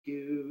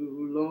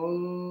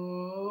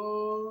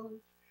Lord.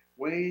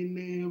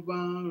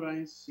 Whenever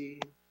I see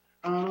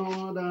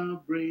another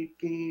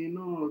breaking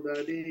of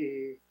the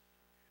day,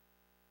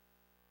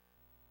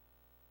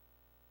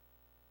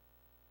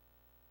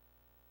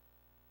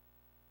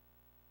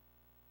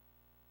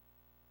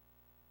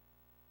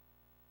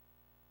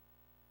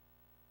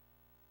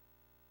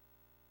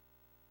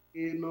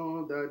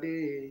 of the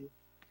day,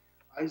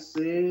 I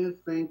say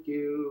thank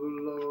you,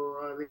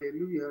 Lord,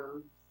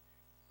 hallelujah.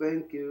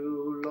 Thank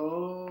you,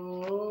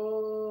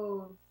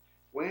 Lord.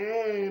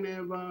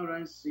 Whenever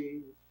I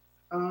see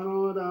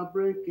another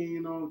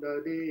breaking of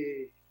the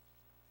day,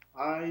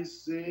 I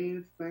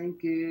say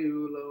thank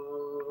you,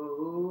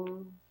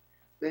 Lord.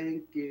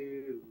 Thank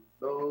you,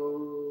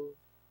 Lord.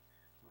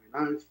 When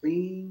I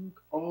think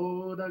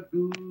all the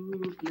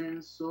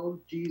goodness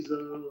of Jesus,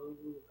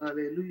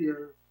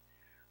 hallelujah,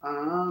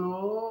 and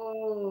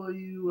all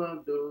you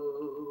have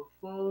done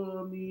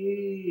for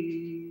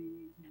me,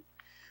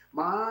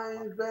 my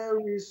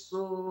very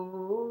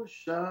soul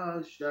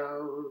shall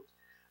shout,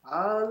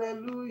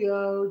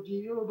 hallelujah,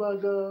 Jehovah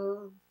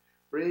God.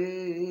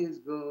 Praise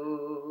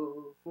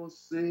God for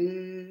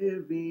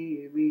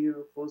saving me,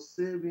 for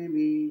saving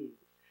me.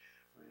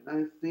 When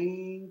I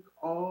think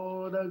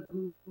all the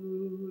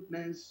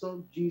goodness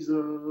of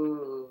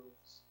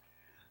Jesus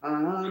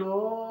and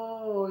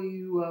all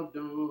you have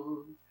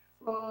done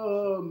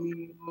for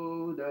me,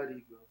 oh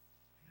Daddy God,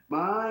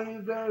 my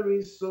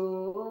very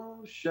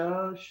soul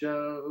shall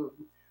shout,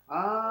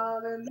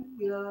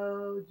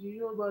 hallelujah,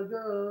 Jehovah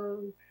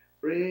God,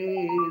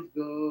 praise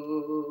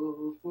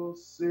God for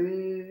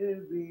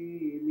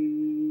saving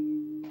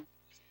me.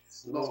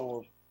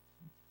 Lord, No,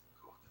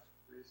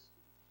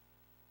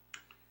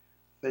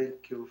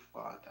 thank you,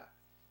 Father.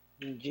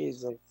 in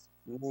Jesus'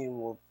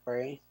 name we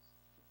pray.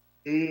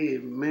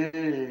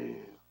 Amen.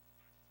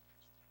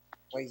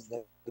 Praise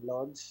the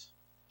Lord.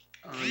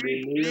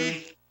 Hallelujah.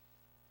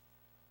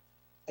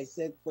 I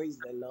said, praise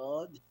the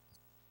Lord.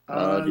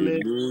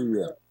 Hallelujah.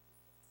 Hallelujah.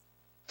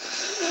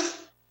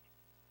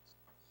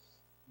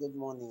 Good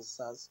morning,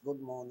 sirs.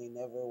 Good morning,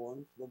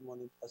 everyone. Good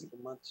morning, Pastor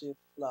Matthew.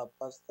 Our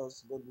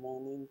pastors, good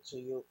morning to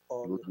you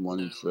all. Good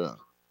morning, sir.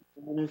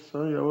 Good morning,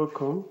 sir. You're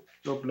welcome.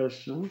 God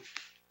bless you.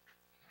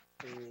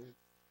 Amen.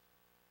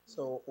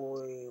 So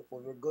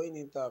we're going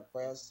into our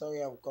prayer.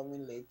 Sorry, I'm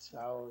coming late.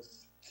 I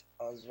was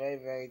very,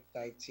 very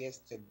tight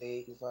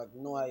yesterday. In fact,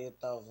 no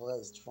iota of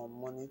rest from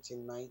morning to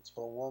night,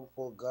 from one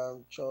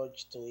program,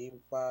 church to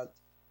impact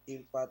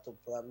to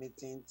prayer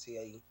meeting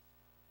till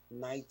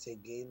night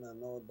again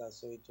and all that.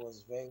 So it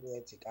was very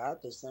hectic. I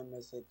had to send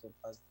message to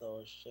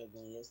Pastor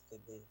SHGOUD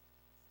yesterday.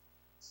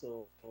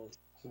 So I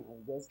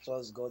just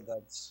trust God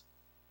that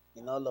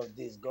in all of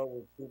this, God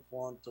will keep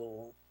on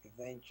to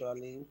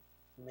eventually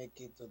make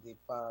it to the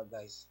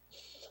paradise.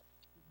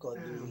 God,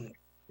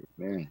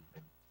 Amen.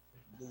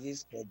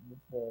 this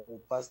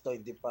pastor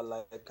in deeper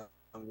life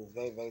can be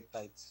very, very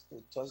tight.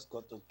 We just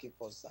got to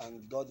keep us,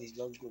 and God is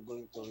just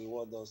going to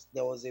reward us.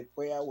 There was a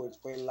prayer we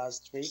prayed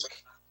last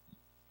week.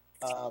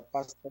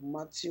 Pastor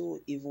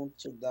Matthew even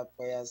took that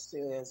prayer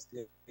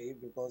seriously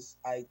because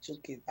I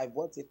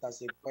bought it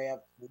as a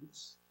prayer point,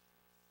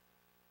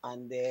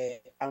 and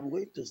I'm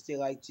going to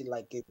still write it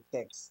like a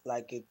text,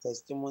 like a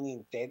testimony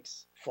in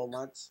text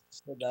format,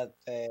 so that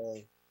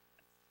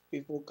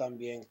people can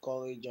be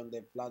encouraged on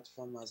the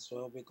platform as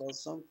well.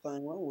 Because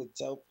sometimes when we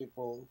tell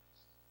people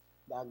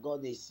that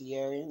God is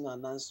hearing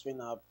and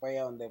answering our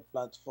prayer on the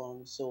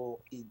platform,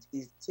 so it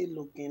is still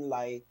looking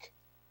like,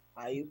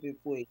 are you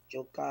people a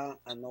joker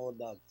and all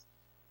that?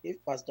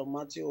 If Pastor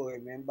Matthew will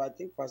remember, I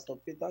think Pastor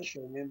Peter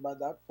should remember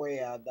that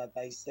prayer that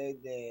I said,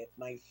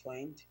 my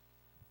friend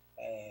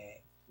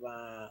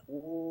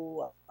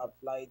who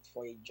applied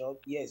for a job.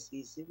 Yes,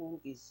 he's even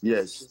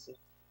Yes.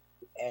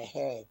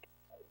 ahead.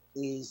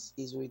 Is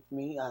with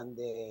me, and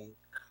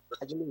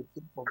actually he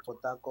came from Port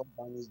Harcourt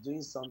and he's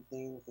doing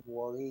something in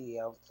Warri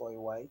here for a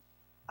while.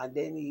 And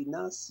then he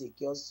now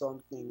secures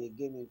something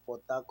again in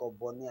Port Harcourt,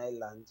 Bonny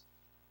Island.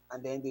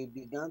 And then they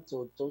began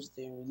to toast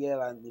him here.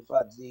 And in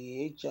fact,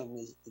 the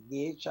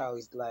HR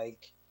is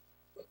like,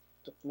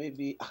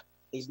 maybe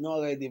he's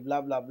not ready, blah,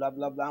 blah, blah,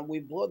 blah, blah. And we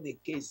brought the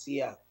case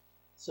here.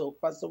 So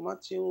Pastor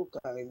Matthew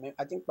can remember,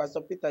 I think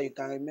Pastor Peter, you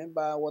can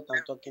remember what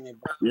I'm talking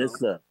about Yes, now.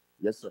 sir.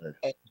 Yes, sir.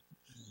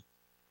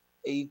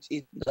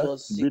 It That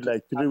was should be secure.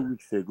 like 3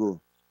 weeks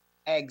ago.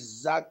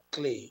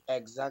 Exactly.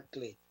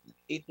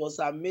 It was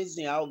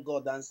amazing how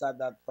God answered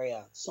that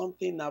prayer.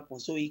 Something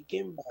happened. So he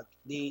came back.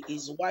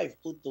 His wife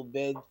put to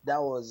bed.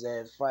 That was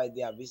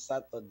Friday, a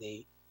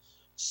Saturday.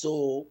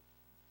 So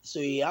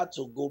he had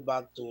to go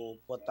back to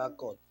Port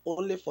Harcourt,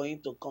 only for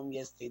him to come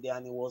yesterday.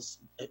 And he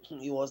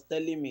was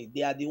telling me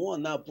they are the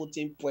one now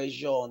putting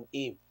pressure on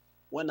him.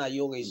 When are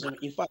you resuming?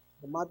 In fact,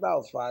 as a matter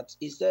of fact,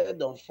 he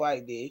said on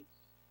Friday,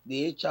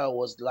 the HR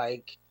was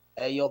like,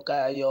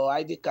 your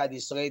ID card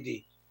is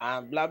ready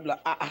and blah blah.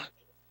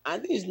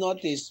 And this is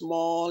not a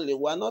small.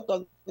 We're not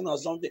talking of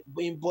something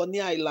in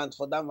Bonny Island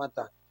for that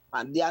matter.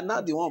 And they are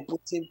not the one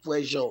putting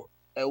pressure.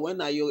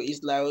 When are you?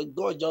 It's like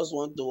God just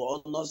want to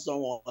honor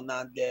someone,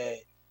 and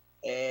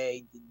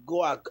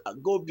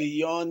go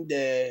beyond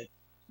the.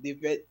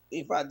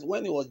 In fact,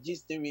 when he was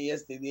gisting me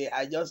yesterday,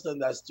 I just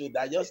understood.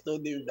 I just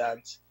told him that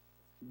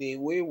the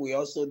way we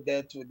also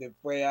dealt with the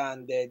prayer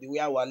and the way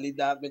our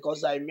leader,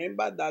 because I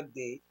remember that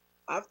day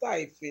after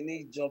I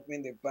finished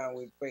dropping the prayer,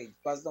 we prayed.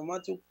 Pastor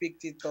Matthew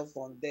picked it up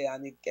from there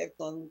and he kept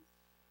on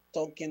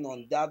talking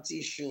on that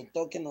issue,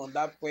 talking on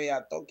that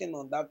prayer,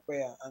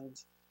 and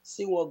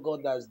see what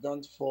God has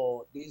done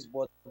for this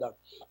brother.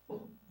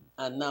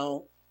 And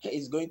now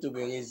it's going to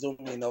be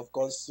resuming, of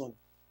course, soon,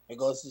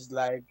 because it's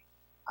like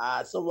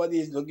somebody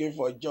is looking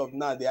for a job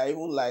now. They are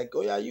even like,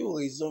 oh yeah, you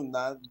resume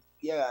now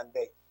here and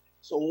there.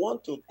 So we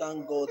want to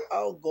thank God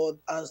how God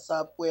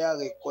answer prayer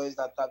requests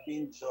that have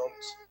been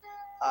dropped.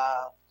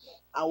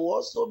 I will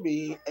also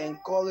be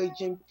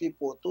encouraging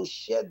people to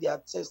share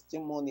their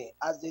testimony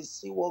as they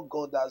see what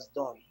God has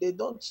done. They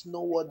don't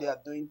know what they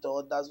are doing to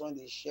others when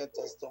they share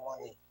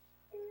testimony.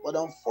 But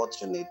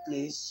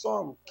unfortunately,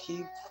 some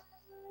keep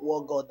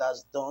what God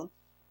has done.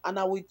 And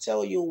I will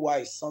tell you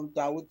why. Sometimes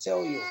I will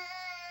tell you.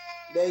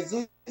 There is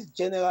this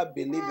general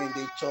belief in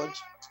the church.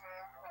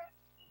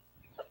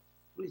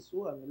 Please,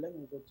 let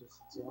me go to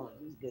City Hall.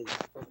 These days.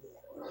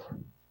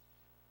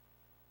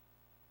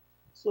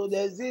 So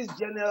there's this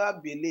general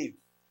belief.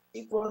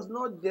 It was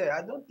not there.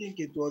 I don't think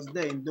it was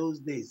there in those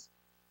days.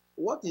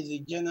 What is the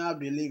general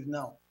belief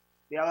now?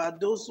 There are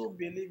those who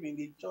believe in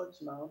the church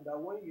now that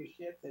when you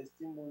share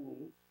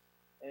testimony,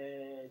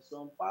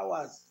 some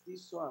powers,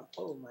 this one,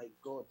 oh my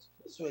God,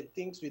 these were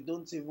things we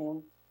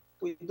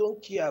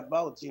don't care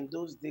about in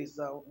those days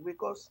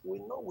because we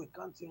know we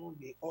can't even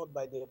be awed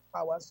by the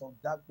powers of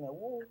darkness.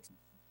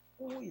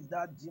 Who is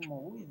that demon?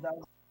 Who is that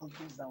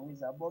witches and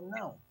wizard? But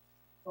now,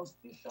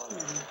 suspicion in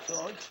the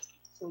church,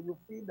 so you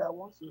feel that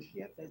once you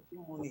share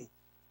testimony,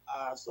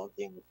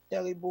 something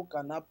terrible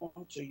can happen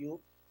to you.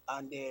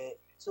 And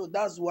so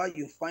that's why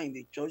you find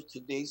the church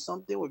today,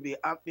 something will be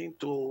happening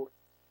to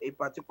a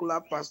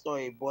particular pastor or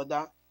a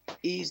brother.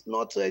 He is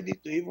not ready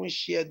to even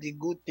share the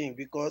good thing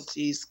because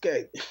he is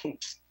scared.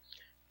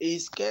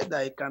 He's scared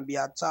that it can be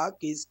attacked.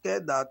 He's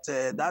scared that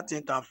that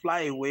thing can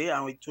fly away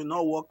and it will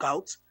not work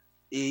out.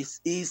 He's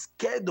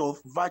scared of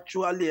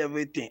virtually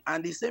everything.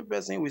 And the same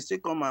person will still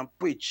come and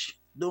preach,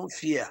 don't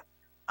fear,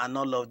 and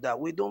all of that.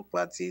 We don't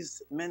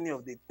practice many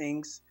of the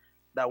things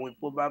that we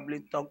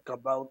probably talk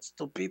about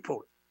to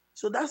people.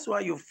 So that's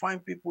why you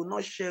find people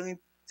not sharing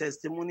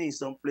testimony in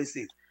some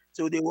places.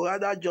 So they would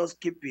rather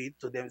just keep it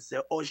to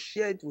themselves or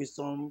share it with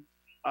some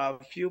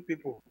few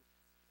people.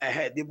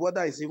 The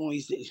brother is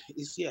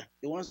here.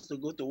 He wants to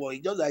go to work.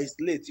 He just that he's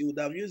late. He would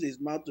have used his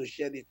mouth to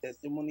share the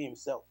testimony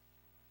himself.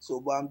 So,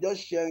 but I'm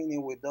just sharing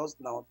it with us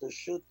now to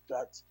show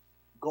that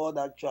God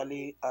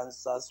actually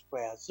answers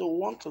prayer. So, we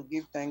want to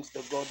give thanks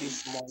to God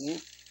this morning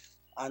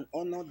and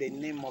honor the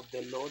name of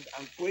the Lord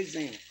and praise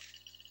Him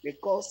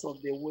because of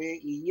the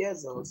way He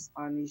hears us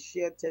and He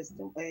shares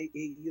testimony.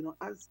 He,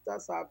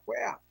 answers our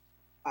prayer.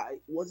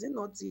 Was it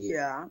not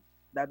here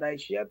that I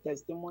shared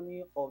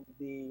testimony of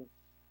the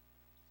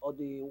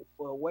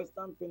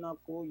Western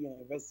Pinnacle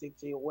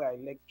University where I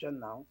lecture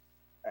now?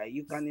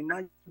 You can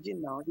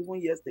imagine now, even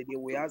yesterday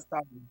we had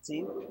staff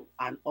meeting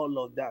and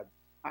all of that.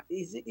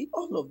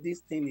 All of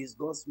these things is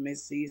God's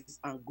mercies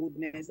and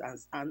goodness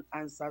and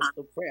answers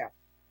to prayer.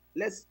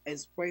 Let's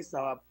express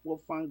our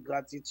profound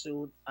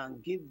gratitude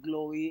and give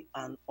glory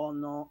and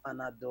honor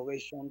and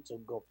adoration to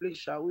God. Please,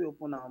 shall we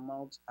open our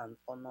mouth and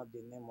honor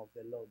the name of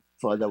the Lord?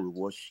 Father, we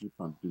worship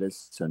and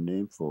bless your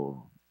name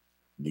for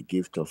the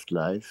gift of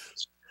life.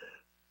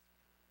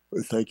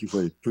 We thank you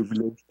for the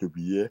privilege to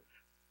be here.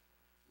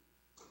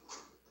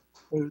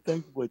 We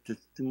thank you for the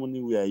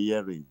testimony we are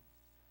hearing.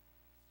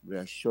 We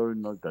are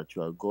assuring us that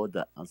you are God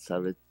that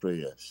answered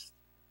prayers.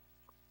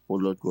 Oh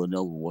Lord God,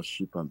 now we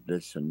worship and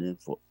bless your name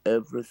for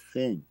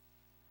everything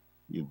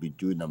you'll be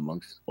doing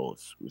amongst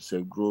us. We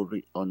say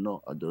glory, honor,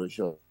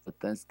 adoration,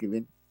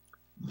 thanksgiving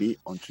be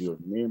unto your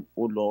name,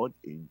 O Lord,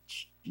 in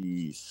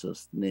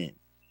Jesus' name.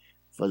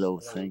 Father,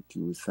 we thank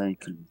you,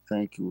 thank you,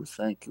 thank you,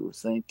 thank you,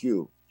 thank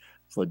you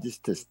for this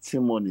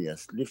testimony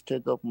has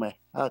lifted up my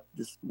heart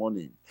this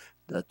morning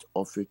that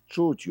of a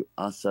truth you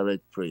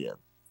answered prayer.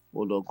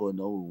 Oh Lord God,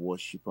 now we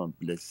worship and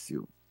bless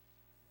you.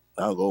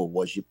 I will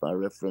worship and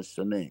reference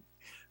your name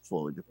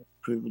for the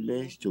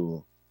privilege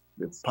to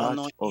be part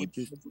of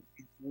this.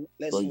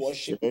 Let's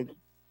worship him.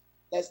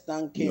 Let's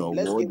thank him. Your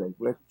Let's word that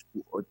where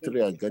two or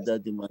three are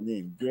gathered in my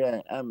name.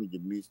 There I am in the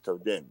midst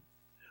of them.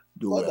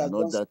 Though we are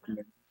not that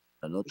many,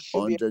 they are not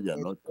 100, they are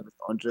not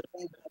 300.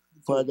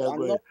 Father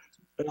God,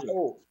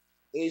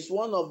 it's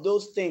one of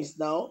those things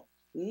now.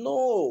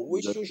 No,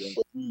 we should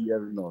show.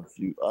 Hearing us,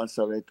 you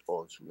answered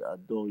us. We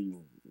adore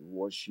you. We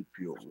worship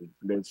you. We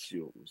bless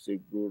you. We say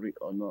glory,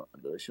 honor,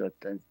 and adoration,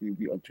 thanks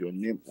be unto your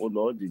name, O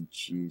Lord, in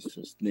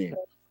Jesus' name.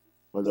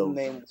 Father,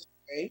 name,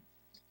 pray.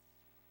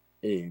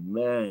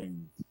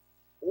 Amen. I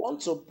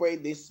want to pray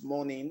this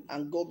morning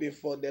and go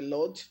before the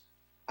Lord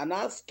and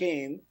ask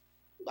him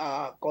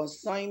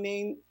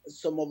concerning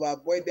some of our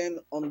brethren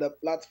on the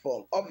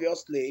platform.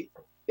 Obviously,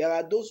 there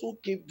are those who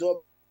keep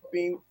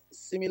dropping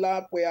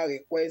similar prayer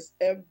requests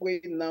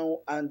every now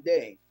and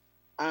then.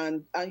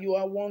 And you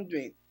are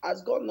wondering,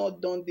 has God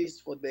not done this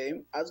for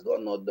them? Has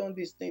God not done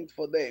this thing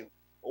for them?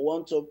 We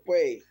want to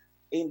pray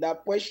in the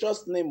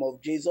precious name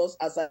of Jesus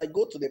as I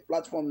go to the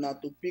platform now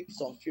to pick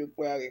some few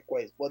prayer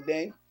requests. But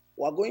then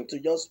we're going to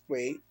just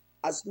pray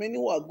as many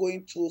who are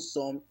going through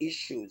some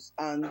issues,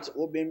 and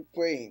we've been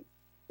praying.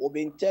 We've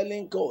been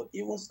telling God,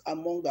 even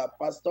among our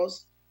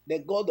pastors, the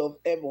God of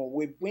heaven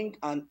will bring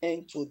an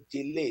end to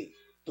delay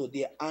to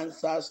the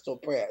answers to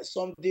prayer.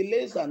 Some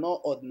delays are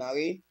not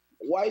ordinary.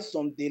 Why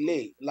some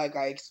delay? Like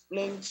I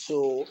explained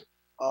to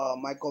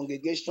my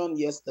congregation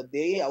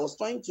yesterday, I was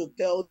trying to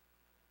tell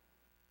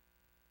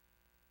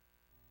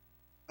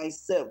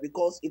myself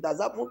because it has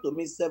happened to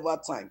me several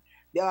times.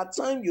 There are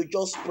times you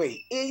just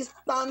pray,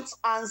 instant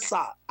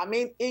answer. I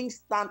mean,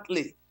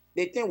 instantly,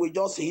 the thing will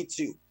just hit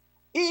you.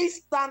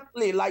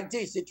 Instantly, like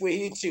this, it will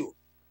hit you.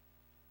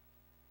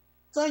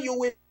 So you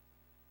will.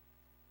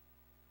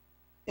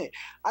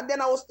 And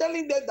then I was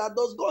telling them that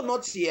does God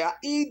not hear?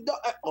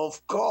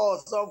 Of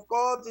course,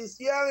 He's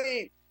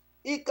hearing.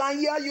 He can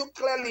hear you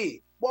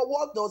clearly. But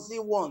what does He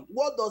want?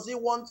 What does He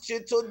want you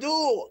to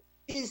do?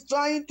 He's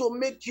trying to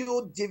make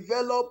you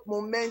develop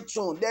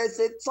momentum. There's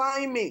a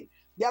timing.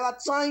 There are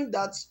times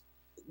that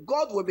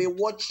God will be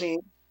watching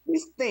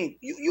this thing.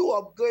 You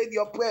upgrade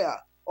your prayer.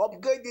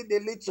 Upgrade it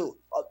a little.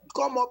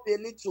 Come up a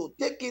little.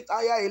 Take it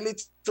higher a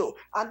little.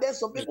 And then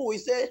some people will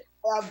say,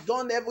 I have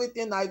done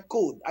everything I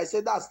could. I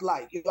say that's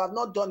lie. You have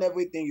not done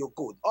everything you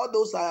could. All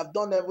those I have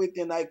done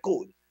everything I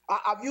could.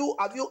 Have you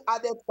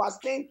added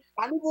fasting?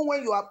 And even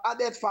when you have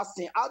added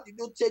fasting, how did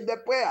you take the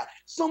prayer?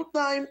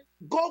 Sometimes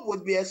God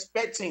would be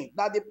expecting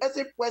that the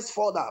person press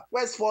further,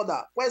 press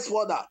further, press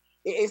further.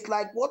 It's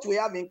like what we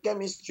have in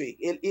chemistry.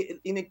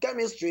 In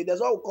chemistry,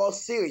 there's what we call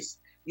series.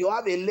 You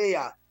have a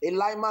layer, a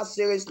Lima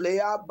series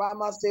layer,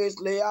 Bama series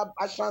layer,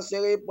 Ashan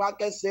series,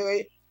 bracket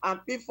series, and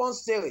Python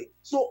series.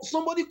 So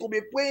somebody could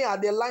be praying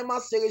at the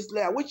Lima series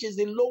layer, which is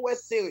the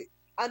lowest series,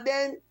 and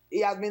then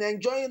he has been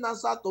enjoying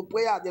answer to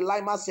prayer at the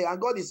Lima series,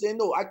 and God is saying,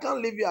 no, I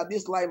can't leave you at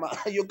this Lima.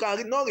 You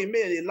cannot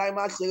remain a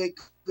Lima series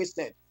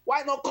Christian.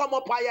 Why not come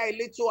up higher a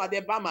little at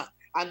the Bama?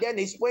 And then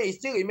he's praying, he's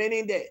still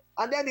remaining there.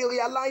 And then he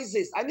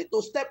realizes, I need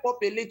to step up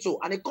a little.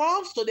 And he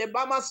comes to the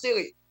Bama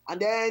series, and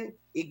then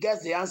he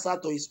gets the answer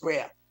to his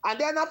prayer. And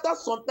then after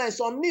some time,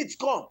 some needs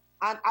come.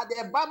 And at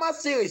the Bama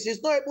series,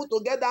 he's not able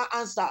to get that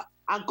answer.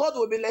 And God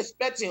will be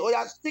expecting, oh,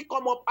 yeah, still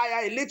come up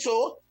higher a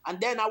little, and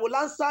then I will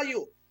answer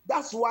you.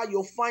 That's why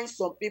you find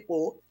some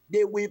people,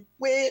 they will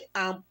pray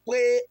and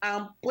pray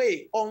and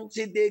pray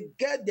until they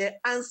get the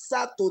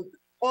answer to,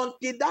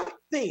 until that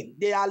thing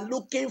they are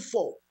looking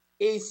for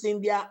is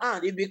in their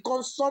hand. It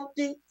becomes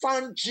something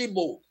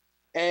tangible.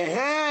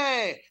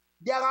 There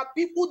are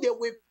people, they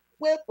will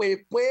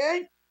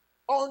pray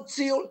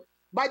until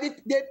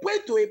they pray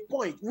to a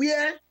point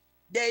where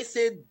there is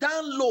a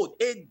download,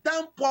 a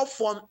downpour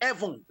from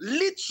heaven.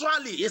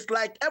 Literally, it's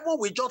like heaven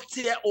will just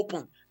tear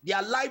open.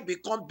 Their life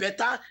become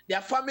better,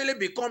 their family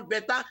become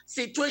better,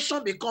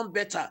 situation become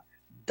better.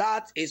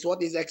 That is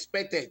what is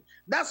expected.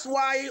 That's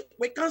why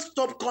we can't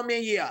stop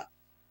coming here.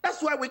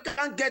 That's why we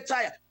can't get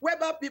tired.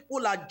 Whether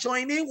people are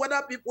joining,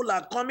 whether people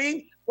are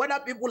coming, whether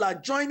people are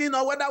joining,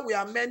 or whether we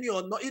are many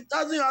or not, it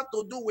doesn't have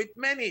to do with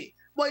many,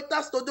 but it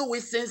has to do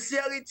with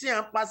sincerity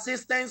and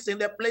persistence in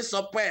the place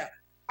of prayer.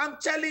 I'm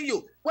telling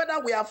you, whether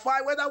we are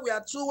 5, whether we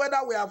are 2, whether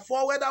we are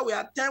 4, whether we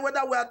are 10,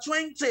 whether we are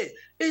 20,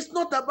 it's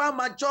not about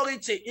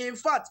majority. In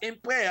fact, in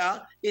prayer,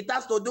 it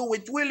has to do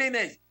with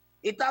willingness.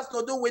 It has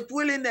to do with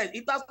willingness.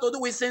 It has to do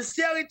with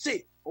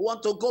sincerity. We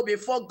want to go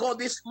before God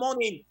this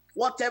morning,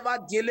 whatever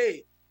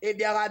delay. If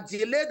there are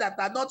delays that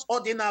are not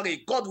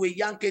ordinary, God will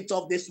yank it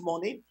off this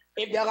morning.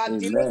 If there are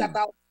delays that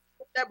are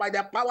by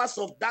the powers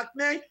of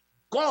darkness,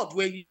 God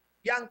will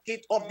yank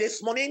it off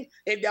this morning.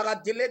 If there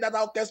are delays that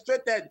are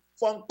orchestrated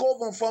from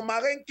Coven, from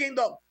Marine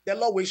Kingdom, the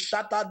Lord will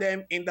shatter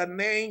them in the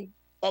name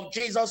of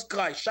Jesus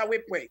Christ. Shall we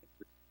pray?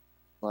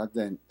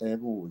 Father in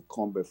heaven, we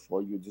come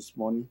before you this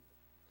morning.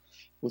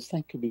 We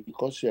thank you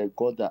because you are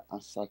God that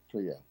answered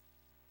prayer.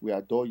 We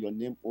adore your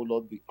name, O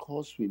Lord,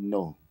 because we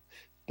know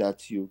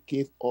that you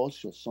gave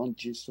us your Son,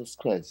 Jesus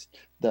Christ,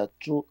 that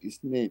through his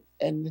name,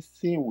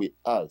 anything we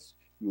ask,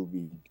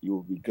 you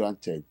will be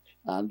granted.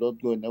 And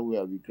Lord God, now we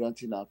will be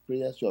granting our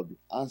prayers, you will be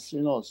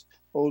answering us.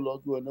 Oh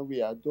Lord God, now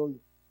we adore you.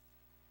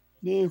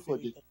 Name for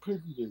the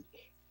privilege.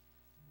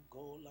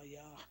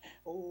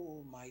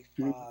 Oh my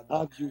Father. To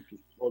ask you to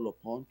call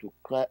upon, to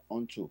cry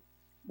unto.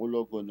 Oh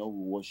Lord God, now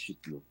we worship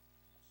you.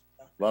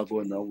 Lord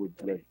God, now we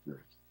bless you.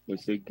 We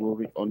say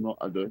glory, honor,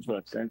 adoration,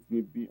 and thanks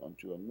be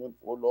unto your name,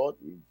 oh Lord,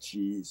 in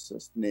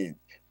Jesus' name.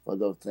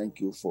 Father, thank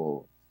you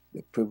for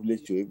the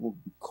privilege to even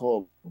be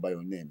called by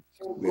your name.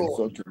 Oh We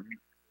exalt God, you.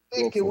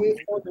 take away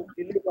all the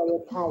delay by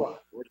your power.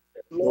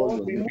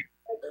 Lord, remove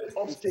every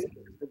obstacle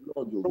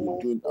Lord, you'll from be our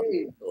doing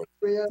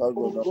prayer, Father,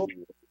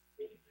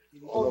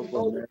 oh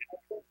God,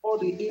 all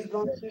the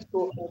hindrances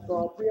to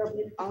our prayer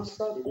being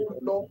answered, oh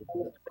Lord, by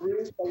your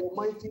grace, by your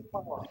mighty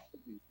power.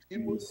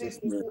 You will take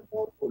Jesus' away name.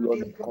 all Oh the Lord,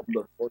 I hindrances. come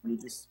before you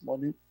this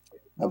morning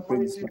and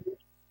bring this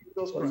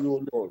for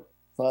you, Lord.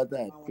 Father,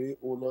 I pray,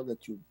 oh Lord,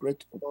 that you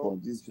breathe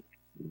upon this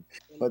vehicle.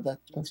 Father,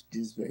 touch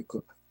this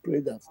vehicle. Pray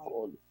that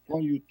God,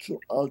 when you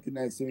throughout the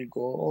night, saying,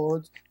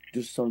 God,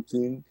 do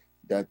something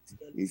that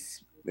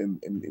is that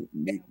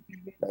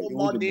it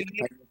will be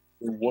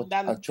what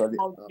actually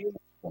happened.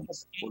 Oh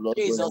Lord,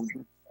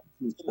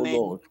 oh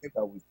Lord,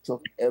 that we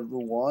talk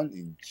everyone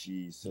in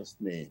Jesus'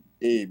 name.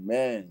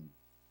 Amen.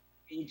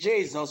 In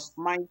Jesus'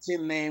 mighty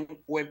name,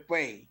 we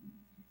pray.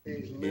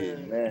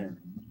 Amen.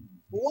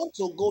 We want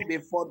to go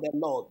before the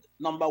Lord.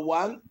 Number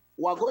one,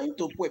 we're going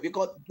to pray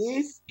because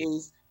this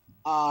is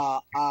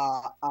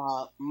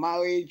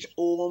marriage,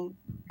 home,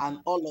 and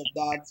all of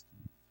that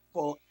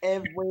for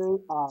every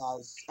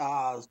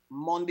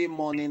Monday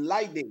morning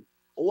light day.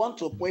 We want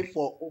to pray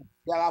for home.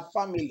 There are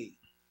family.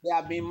 They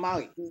have been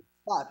married. In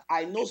fact,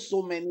 I know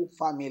so many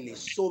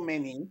families, so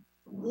many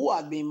who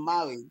have been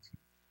married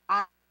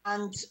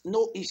and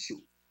no issue.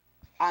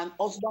 And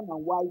husband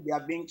and wife, they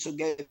are being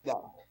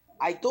together.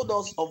 I told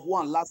us of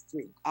one last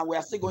week, and we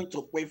are still going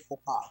to pray for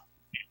her.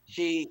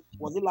 She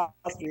was it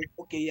last week?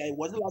 Okay, yeah, it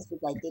was it last week.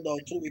 I told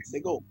her 2 weeks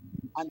ago,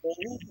 and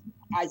then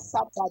I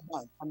sat her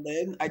down, and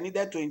then I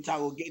needed to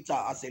interrogate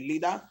her as a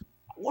leader.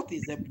 What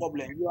is the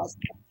problem? You are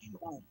sitting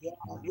down. You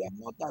are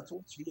not at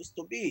what you used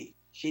to be.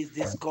 She's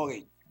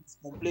discouraged. It's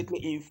completely.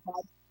 In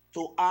fact,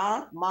 to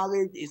her,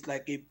 marriage is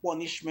like a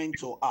punishment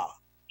to her.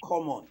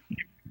 Come on.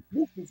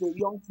 This is a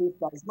young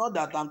sister. It's not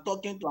that I'm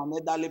talking to an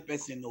elderly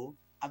person, no.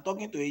 I'm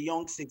talking to a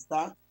young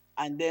sister,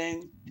 and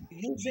then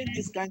using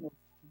this kind of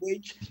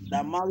language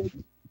that marriage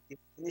is a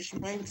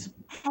punishment.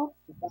 How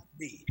could that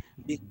be?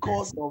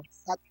 Because of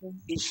certain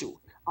issue.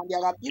 And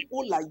there are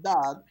people like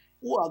that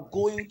who are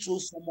going through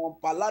some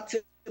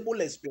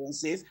unpalatable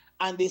experiences,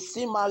 and they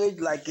see marriage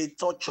like a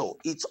torture.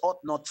 It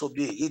ought not to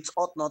be. It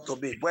ought not to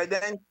be. But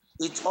then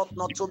it ought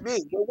not to be.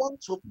 They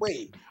want to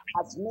pray.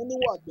 As many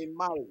who have been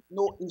married,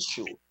 no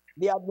issue.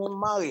 They have been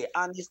married,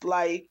 and it's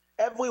like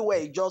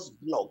everywhere just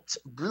blocked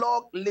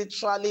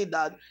literally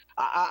that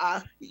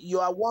you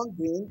are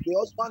wondering, the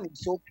husband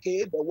is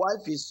okay, the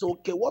wife is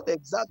okay. What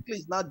exactly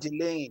is not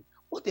delaying?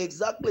 What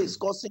exactly is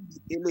causing the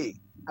delay?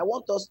 I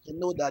want us to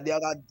know that there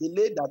are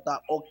delays that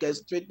are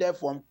orchestrated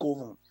from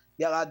coven.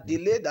 There are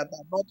delays that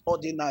are not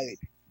ordinary.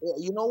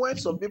 You know, when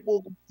some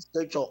people go to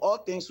scripture, all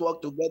things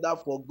work together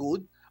for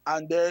good,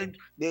 and then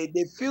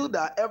they feel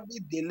that every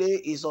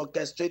delay is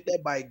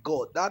orchestrated by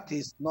God. That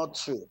is not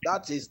true.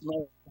 That is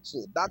not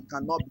true. That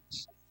cannot be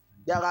true.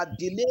 There are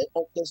delays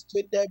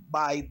orchestrated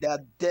by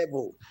the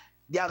devil.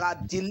 There are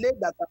delays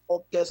that are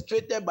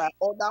orchestrated by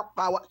other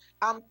power.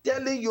 I'm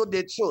telling you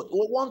the truth.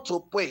 We want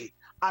to pray.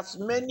 As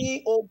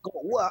many, oh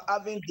God, who are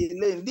having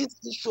delay in this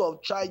issue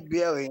of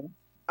childbearing,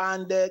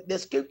 and the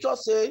scripture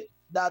say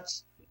that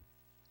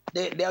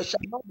there shall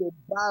not be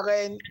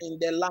barren in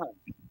the land.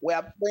 We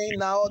are praying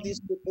now, these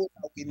people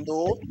that we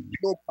know,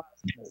 no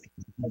barrenness.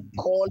 I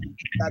call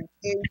the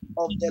name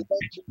of the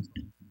Lord Jesus,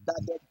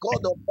 that the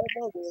God of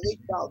heaven will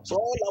reach out to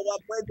all our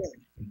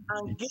brethren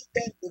and give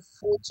them the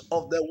fruit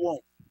of the womb.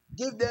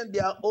 Give them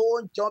their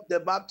own John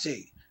the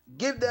Baptist.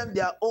 Give them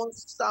their own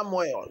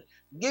Samuel.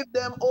 Give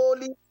them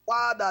Holy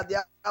Father,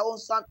 their own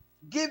son.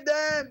 Give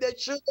them the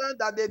children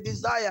that they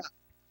desire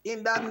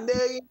in the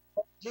name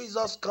of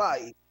Jesus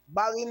Christ.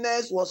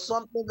 Barrenness was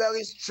something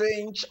very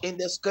strange in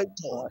the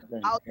scripture. Father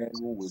in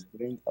heaven, we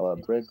bring our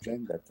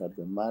brethren that have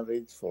been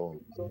married for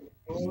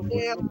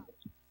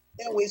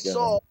Then we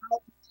saw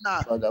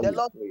how Father, the we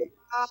Lord pray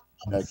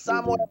that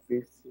Samuel, you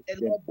will visit the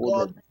them, Lord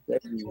all God,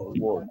 that in your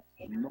word.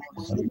 None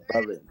shall be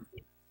barren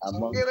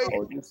among Spirit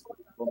all these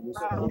promise,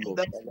 O of Lord.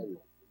 the Father,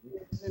 we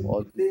pray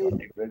all these our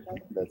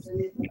brethren that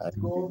have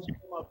been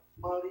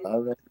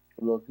barren,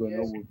 O Lord, God,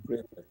 now we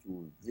pray that you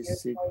will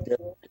visit them,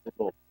 O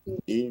Lord,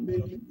 in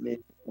the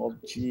name of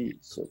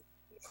Jesus.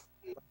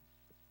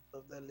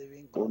 of the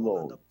living O God.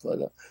 Lord,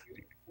 Father,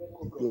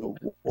 your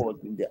word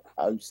in the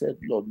I said,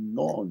 Lord,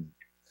 none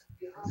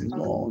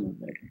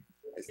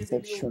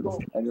exception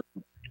of anyone,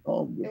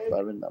 none will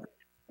barren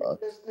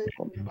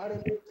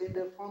in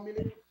the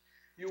family,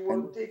 you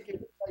will take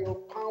it by your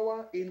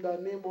power in the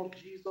name of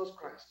Jesus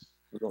Christ.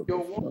 Lord, Your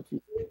there's word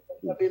nothing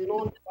shall be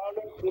known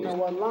in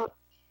our land.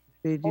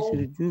 This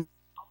will do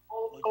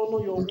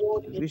Honor your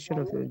word in vision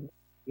of your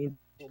in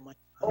my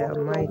the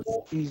honor mighty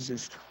your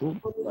Jesus. Who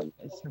word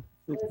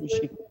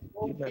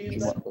in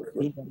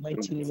the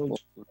mighty name of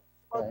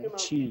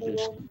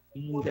Jesus.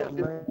 In the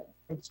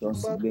mighty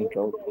don't link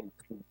out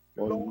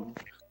for you.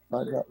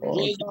 Father,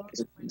 all Jesus,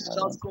 the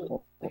just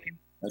go.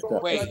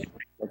 Pray.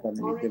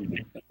 lead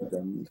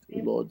them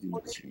the Lord in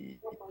Jesus'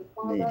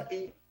 Father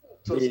name.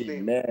 in Jesus'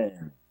 name.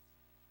 Amen.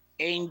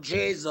 In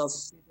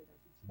Jesus'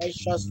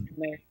 precious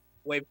name,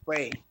 we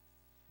pray.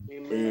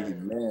 Amen.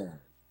 Amen.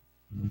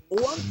 We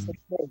want to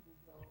pray.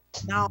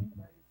 Now,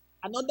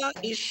 another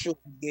issue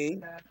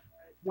again.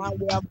 Now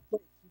we have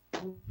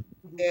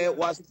there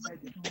was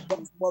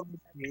possible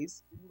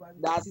case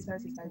that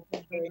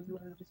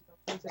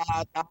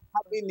are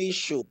having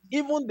issue.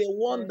 Even the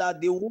one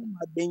that the woman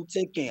had been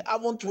taking,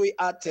 haven't we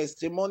had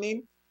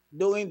testimony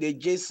during the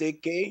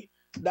JCK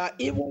that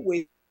even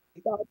with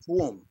without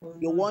womb.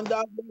 You wonder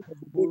where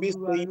the baby is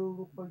staying.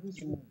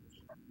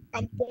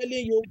 I'm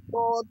telling you,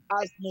 God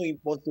has no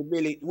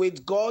impossibility.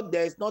 With God,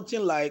 there is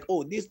nothing like,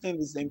 oh, this thing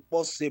is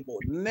impossible.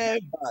 Never,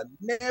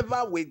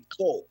 never with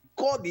God.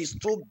 God is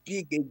too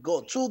big a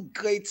God, too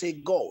great a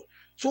God,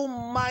 too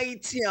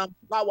mighty and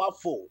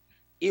powerful.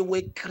 He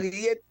will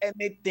create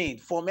anything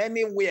from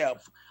anywhere.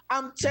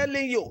 I'm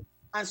telling you.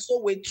 And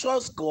so we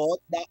trust God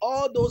that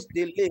all those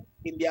delays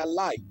in their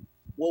life,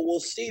 we will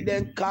see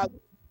them carry.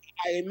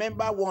 I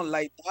remember one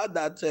like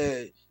that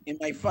in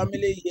my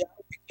family here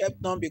we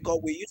kept on because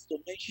we used to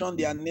mention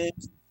their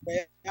names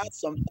prayer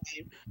sometime,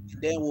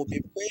 and then we'll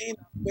be praying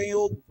and praying,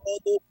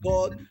 oh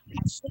God.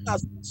 As soon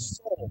as I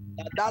saw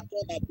that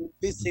one had been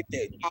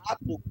visited, I had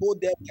to go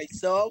there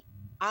myself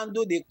and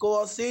do the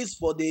courses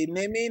for the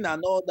naming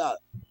and all that.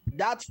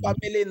 That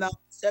family now,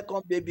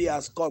 second baby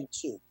has come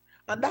too.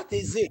 And that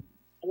is it.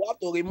 We have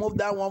to remove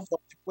that one from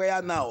the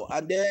prayer now.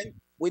 And then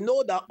we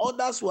know that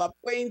others who are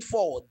praying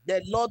for,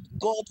 the Lord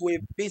God will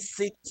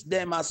visit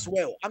them as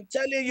well. I'm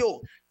telling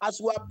you, as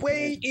we are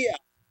praying here,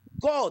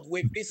 God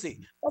will visit.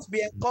 Let's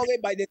be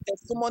encouraged by the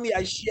testimony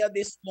I shared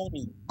this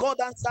morning. God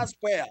answers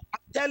prayer.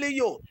 I'm telling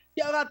you,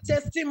 there are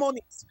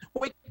testimonies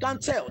we can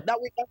tell that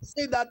we can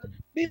say that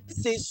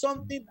this is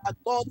something that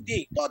God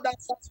did. God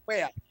answers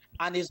prayer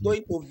and is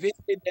going to visit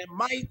them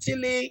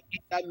mightily in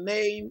the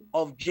name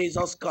of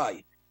Jesus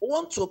Christ. I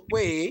want to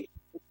pray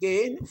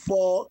again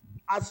for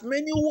as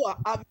many who are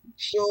having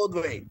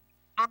children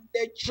and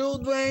the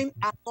children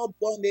are not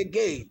born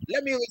again.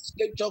 Let me read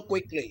scripture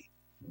quickly.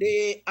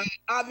 They are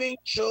having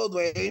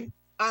children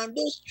and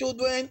those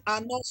children are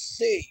not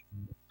saved.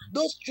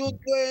 Those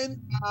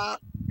children are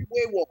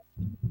wayward.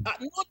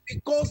 Not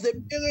because the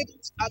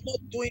parents are not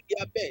doing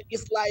their best.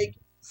 It's like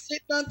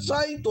Satan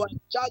trying to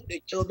attack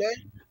the children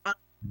and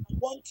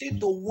wanting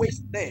to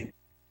waste them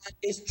and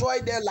destroy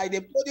them like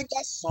the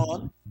prodigal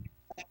son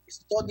that we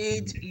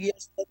studied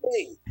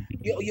yesterday.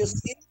 You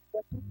see,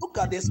 when you look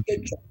at the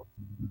scripture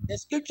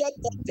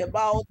talked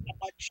about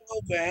our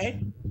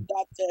children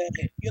that,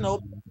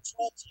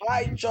 taught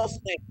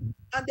righteousness.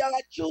 And there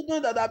are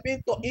children that are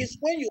being taught. It's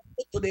when you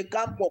go to the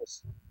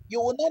campus, you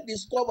will not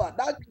discover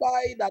that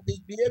guy that is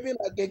behaving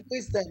like a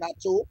Christian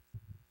at all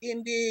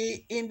in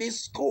the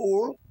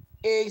school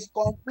is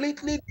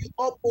completely the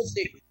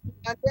opposite.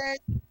 And then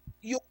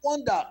you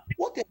wonder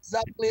what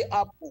exactly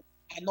happened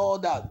and all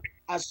that.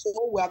 And so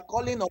we are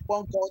calling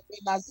upon God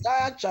in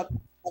Isaiah chapter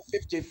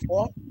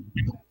 54,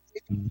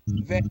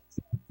 verse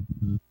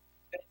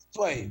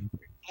 12.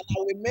 And I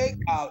will make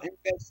in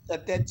verse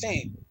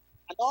 13.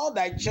 And all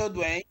thy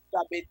children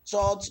shall be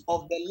taught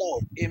of the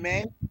Lord.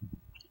 Amen.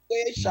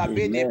 They shall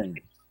be the Amen.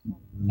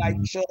 thy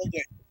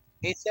children.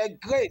 He said,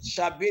 great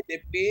shall be the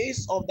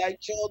peace of thy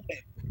children.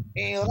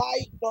 In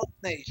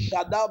righteousness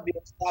shall thou be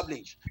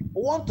established.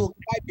 We want to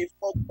cry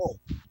before God.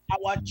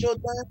 Our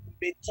children will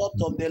be taught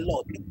of the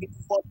Lord. They will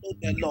follow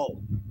the Lord.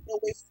 They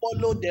will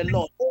follow the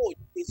Lord. Oh,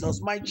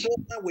 Jesus, my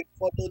children will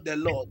follow the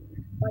Lord.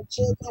 My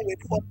children will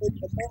follow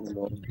the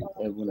Lord. Lord,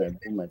 heaven, I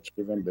bring my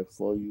children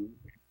before you.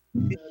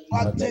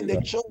 Father, Distracting you the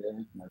are children.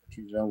 saying my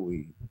children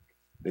will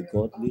be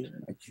godly,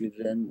 my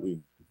children will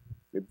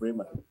be brave,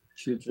 my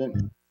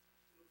children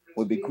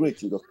will be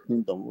great in your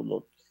kingdom, O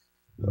Lord.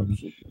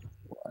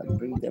 I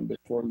bring them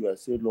before you. I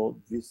say, Lord,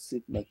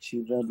 visit my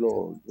children,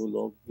 Lord. Oh,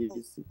 Lord,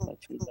 visit my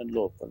children,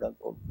 Lord. Father,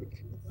 God,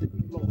 visit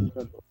my children,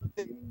 Lord.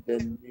 In the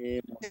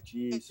name of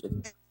Jesus,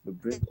 we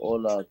bring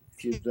all our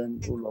children,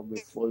 oh Lord,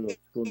 before your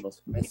throne of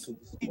mercy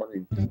this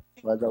morning.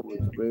 Father, we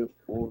pray,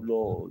 oh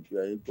Lord, you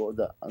are a God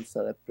that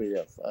answers a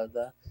prayer.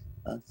 Father,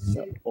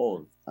 answer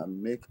all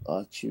and make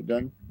our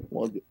children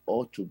what they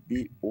ought to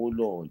be, oh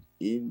Lord.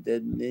 In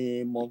the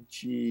name of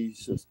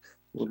Jesus,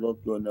 oh Lord,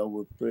 God, now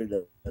we pray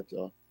that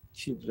our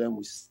children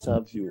will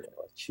serve you.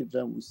 Our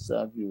children will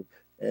serve you.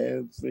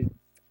 Every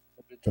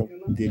of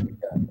danger,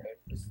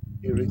 every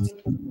spirit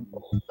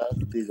of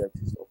that day that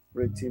is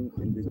operating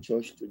in the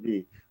church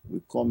today,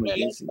 we come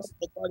against it.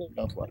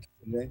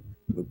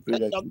 We pray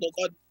that you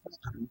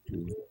come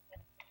into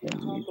the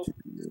realm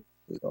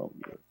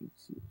of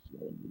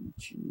in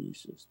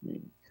Jesus'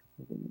 name.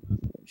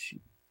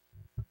 Worship.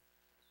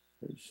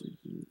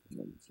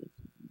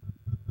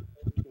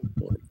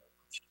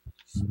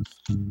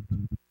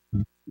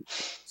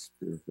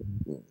 Spirit of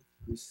God,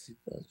 visit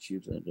our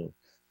children, Lord.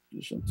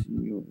 Do something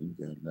new in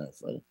their life,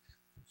 Father.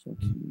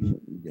 Something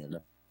new in their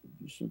life.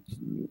 Do something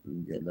new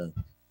in their life.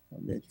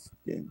 And let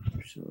them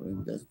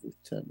surrender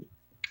totally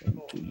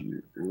unto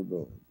you, O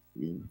Lord,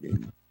 in the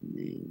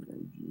name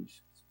of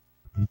Jesus.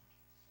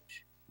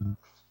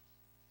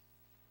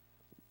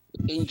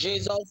 In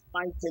Jesus'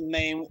 mighty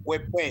name, we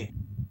pray.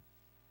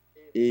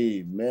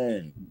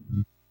 Amen.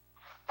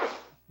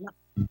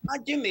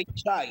 Imagine a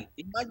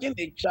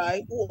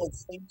child who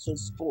was sent to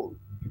school.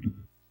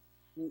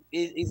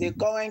 Is a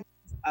current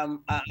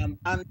I'm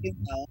handling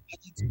now, and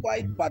it's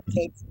quite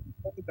pathetic,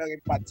 very,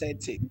 very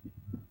pathetic,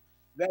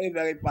 very,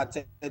 very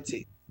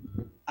pathetic.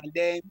 And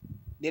then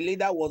the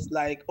leader was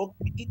like,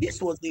 okay,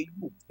 this was a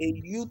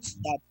youth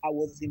that I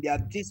was in their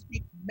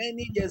district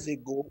many years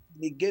ago,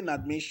 they gained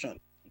admission.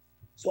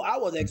 So I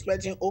was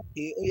expecting,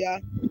 okay, oh yeah,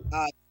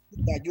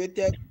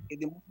 graduated.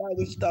 The mother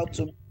reached out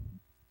to me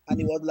and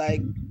he was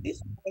like,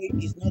 this boy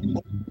is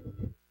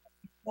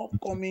not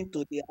coming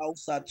to the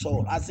house at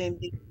all. As in,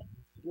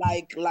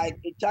 like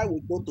a child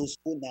will go to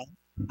school now,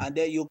 and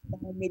then you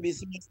come maybe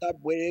semester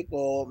break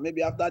or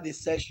maybe after the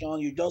session,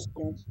 you just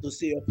come to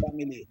see your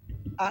family.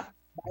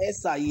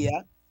 Bias are here,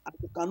 and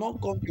you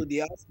cannot come to the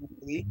house and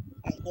pray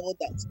and all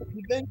that. So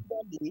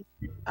eventually,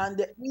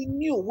 and we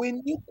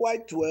knew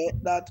quite well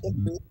that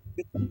okay,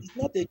 because it's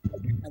not a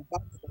child that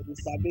back for the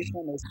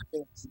salvation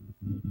experience.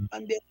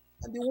 And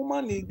the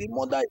woman, the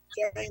mother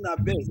is trying her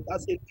best.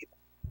 That's it.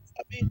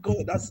 I mean,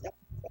 God, that's trying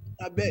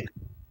her best.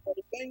 But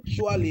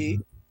eventually,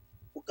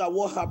 look at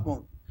what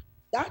happened.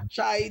 That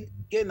child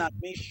gained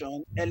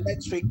admission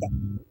electrical,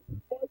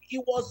 but he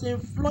was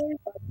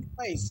influenced by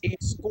friends in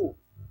school.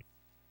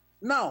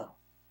 Now,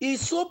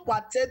 he's so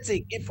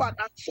pathetic. In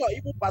fact, I'm sure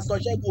even Pastor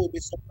SHGOUD will be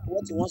surprised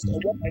what he wants to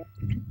what I want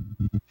to do.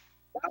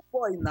 That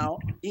boy now,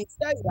 he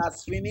said he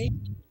has finished.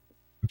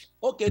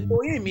 Okay, to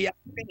him, he has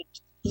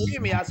finished. To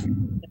him, he has finished.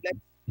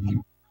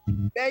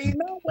 But he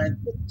now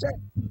went to check.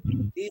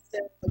 He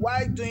said,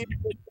 why doing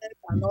project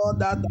and all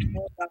that and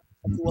all that?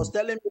 He was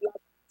telling me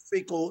last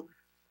week,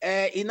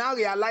 he now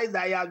realized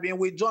that he has been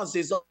withdrawn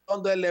since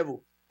 100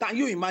 level. Can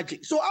you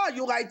imagine? So how are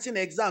you writing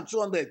exam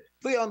 200,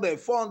 300,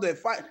 400,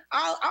 500?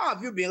 How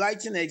have you been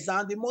writing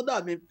exam? The mother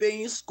has been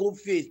paying school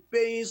fees,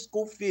 paying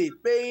school fees,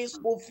 paying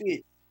school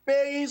fees,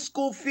 paying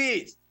school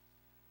fees.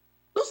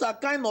 Those are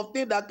kind of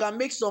things that can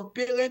make some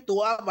parents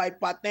to have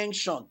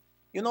hypertension.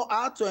 You know,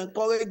 I had to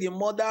encourage the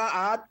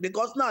mother,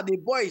 because now the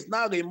boy is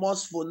now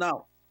remorseful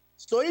now.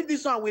 So if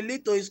this one will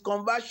lead to his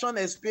conversion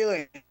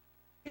experience,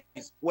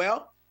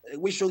 well,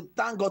 we should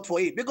thank God for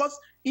it, because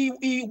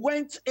he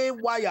went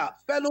haywire,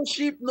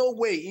 fellowship no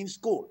way in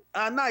school,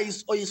 and now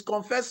he's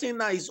confessing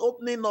now, he's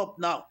opening up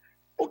now.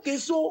 Okay,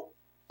 so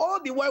all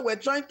the while we're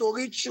trying to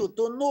reach you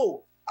to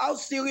know how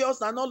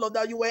serious and all of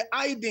that, you were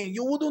hiding,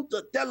 you wouldn't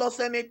tell us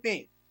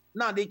anything.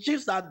 Now the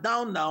chiefs are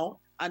down now,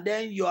 and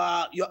then you're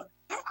how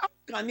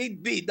can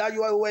it be that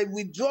you are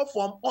withdrawn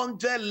from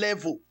 100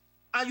 level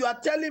and you are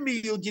telling me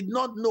you did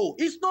not know?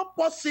 It's not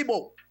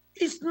possible.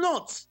 It's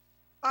not.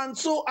 And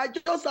so I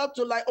just have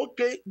to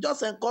okay,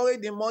 just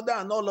encourage the mother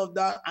and all of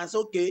that and say,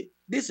 okay,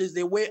 this is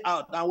the way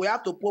out. And we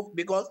have to prove,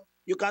 because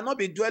you cannot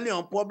be dwelling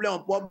on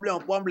problem.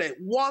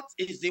 What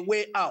is the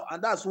way out?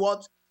 And that's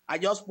what I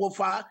just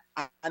profile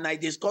and I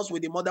discuss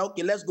with the mother.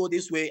 Okay, let's go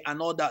this way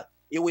and all that.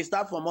 It will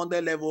start from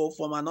 100 level,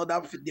 from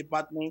another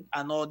department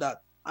and all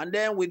that. And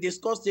then we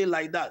discussed it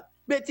like that.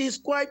 But it's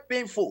quite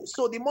painful.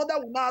 So the mother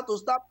will now have to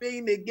start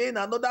paying again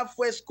another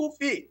fresh school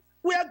fee.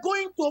 We are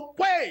going to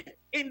pray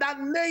in the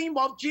name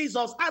of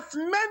Jesus. As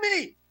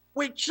many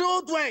with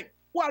children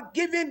who are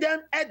giving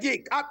them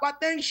headache,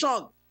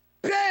 hypertension,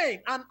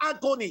 pain, and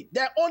agony,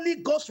 the Holy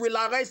Ghost will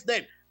arrest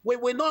them. We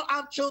will not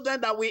have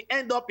children that will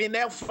end up in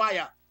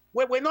hellfire.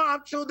 We will not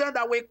have children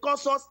that will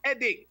cause us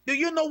headache. Do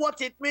you know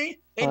what it means?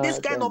 In this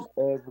kind of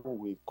heaven,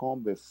 we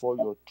come before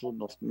your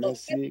throne of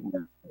mercy. We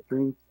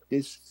bring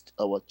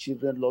our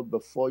children, Lord,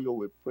 before you.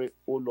 We pray,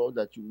 oh Lord,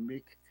 that you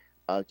make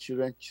our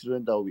children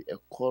that will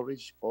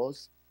encourage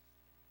us,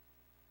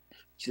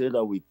 children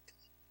that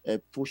will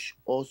push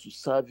us to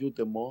serve you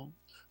the more,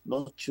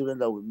 not children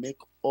that will make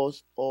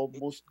us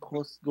almost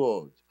curse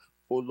God.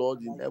 Oh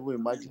Lord, you never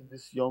imagine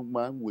this young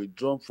man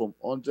withdrawn from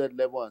 100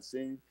 level and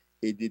saying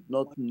he did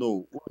not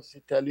know. What was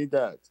he telling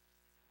that?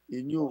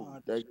 He knew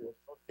that he was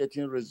not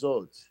getting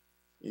results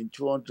in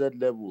 200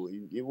 level,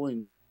 even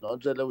in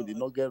 100 level, did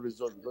not get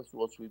results because he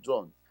was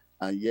withdrawn.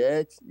 And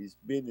yet, he's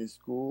been in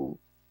school,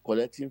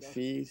 collecting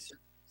fees,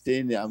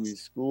 saying, I'm in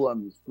school,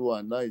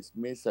 and now his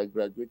mates are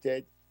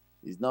graduated.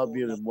 He's now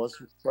being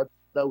remorseful.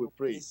 Father, we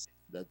pray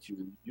that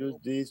you use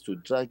this to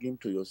drag him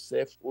to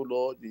yourself, oh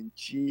Lord, in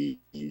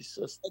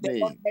Jesus'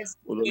 name.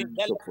 Oh Lord,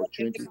 this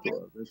opportunity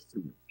to arrest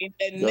him. In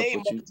the name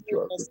of Jesus,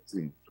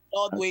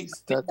 Lord, we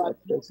start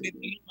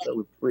that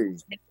we pray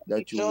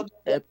that you will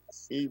help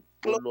him,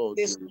 oh Lord,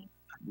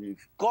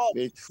 God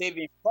save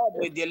him. God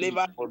will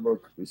deliver him. Oh Lord,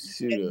 be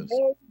serious.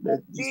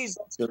 Let Jesus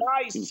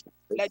Christ,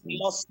 let the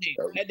Lord save.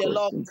 Let the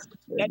Lord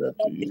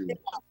deliver.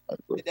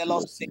 Let the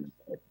Lord save.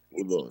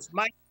 Oh Lord,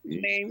 my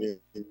name,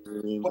 in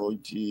the name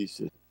of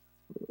Jesus,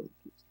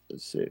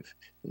 save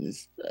in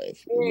his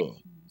life, oh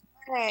Lord.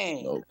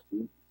 Lord,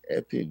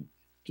 help him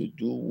to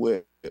do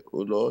well, oh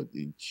Lord,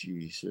 in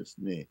Jesus'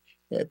 name.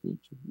 Help him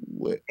to do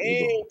well, oh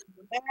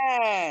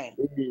Lord.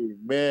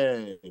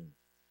 Amen.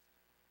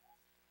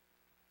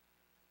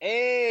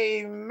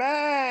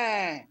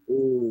 Amen.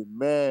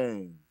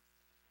 Amen.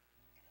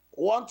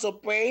 Want to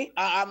pray?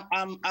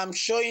 I'm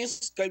showing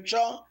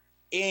scripture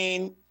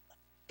in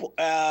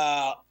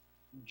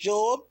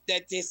Job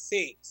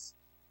 36.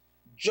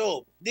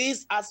 Job.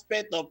 This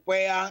aspect of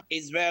prayer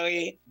is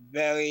very,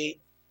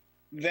 very,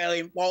 very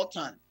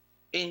important.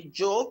 In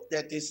Job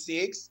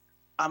 36,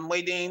 I'm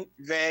reading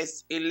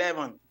verse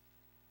 11.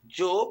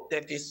 Job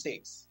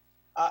 36.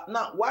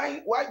 Now,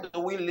 why do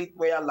we lead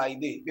prayer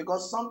like this?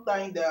 Because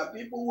sometimes there are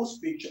people who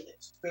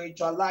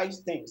spiritualize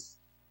things.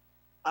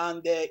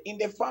 And in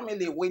the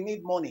family, we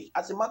need money.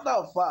 As a matter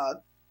of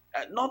fact,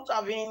 not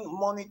having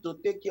money to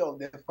take care of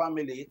the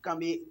family can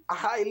be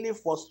highly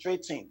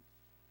frustrating.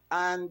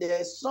 And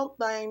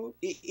sometimes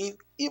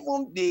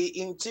even the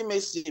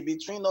intimacy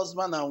between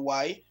husband and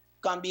wife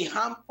can be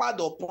hampered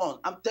upon.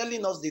 I'm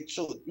telling us the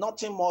truth,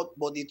 nothing more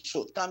but the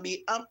truth. Can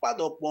be hampered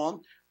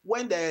upon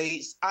when there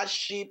is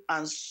hardship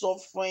and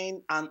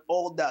suffering and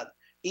all that.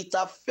 It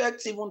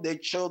affects even the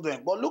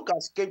children. But look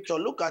at scripture,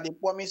 look at the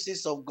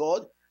promises of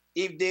God.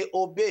 If they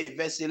obey,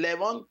 verse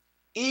 11,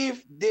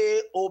 if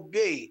they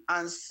obey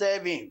and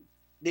serve him,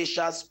 they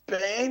shall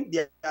spend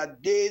their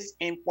days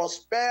in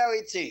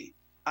prosperity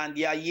and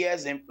their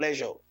years in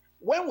pleasure.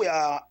 When we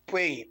are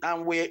praying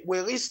and we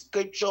read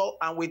scripture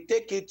and we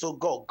take it to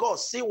God, God,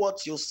 see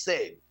what you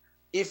said.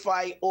 If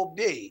I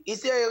obey,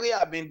 is there area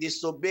I've been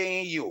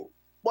disobeying you?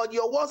 But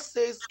your word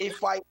says,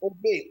 if I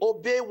obey,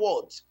 obey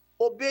what?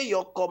 Obey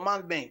your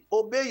commandment,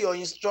 obey your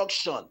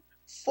instruction,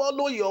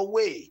 follow your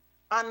way,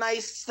 and I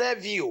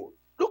serve you.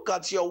 Look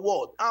at your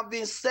word. I've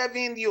been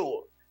serving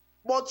you.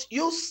 But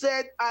you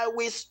said, I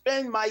will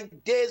spend my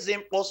days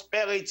in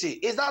prosperity.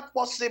 Is that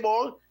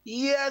possible?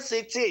 Yes,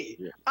 it is.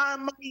 Yeah.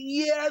 And my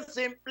years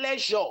in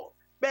pleasure.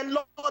 But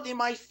Lord, in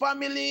my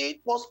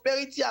family,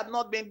 prosperity had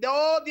not been there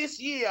all this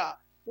year.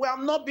 We have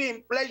not been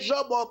in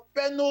pleasure, but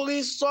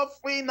penury,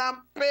 suffering, and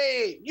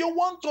pain. You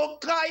want to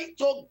cry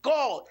to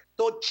God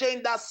to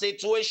change that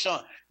situation.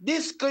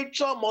 This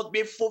scripture must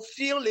be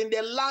fulfilled in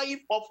the life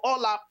of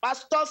all our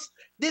pastors.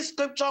 This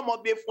scripture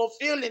must be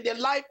fulfilled in the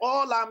life of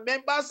all our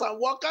members and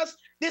workers.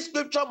 This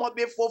scripture must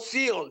be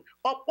fulfilled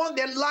upon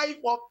the life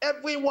of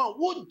everyone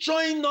who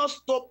join us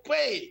to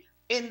pray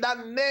in the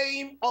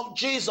name of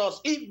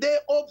Jesus. If they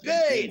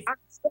obey and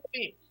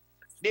serve,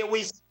 they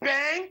will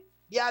spend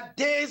their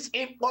days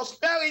in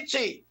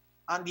prosperity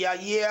and their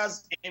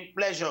years in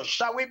pleasure.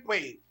 Shall we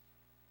pray?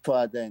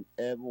 Father in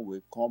heaven,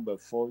 we come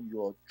before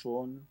your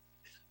throne.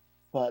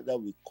 Father,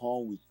 we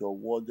come with your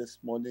word this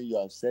morning. You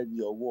have said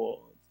your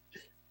word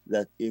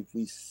that if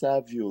we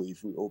serve you,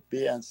 if we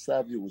obey and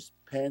serve you, we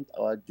spend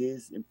our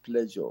days in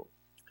pleasure.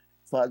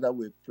 Father,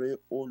 we pray,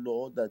 oh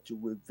Lord, that you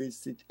will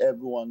visit every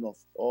one of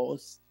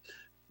us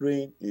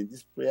praying in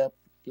this prayer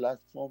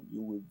platform.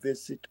 You will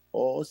visit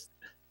us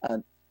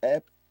and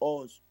help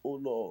us, oh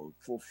Lord,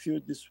 fulfill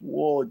this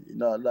word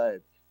in our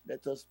life.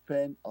 Let us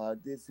spend our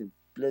days in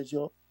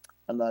pleasure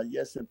and our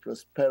years in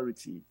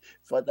prosperity.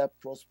 Father,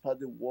 prosper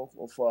the work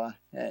of our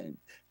hand.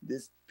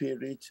 This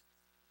spirit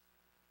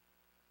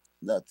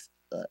that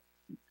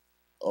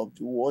of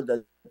the world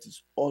that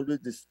is always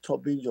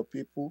disturbing your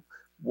people,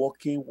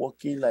 walking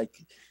like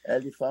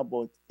elephant,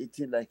 but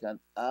eating like an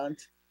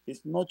ant.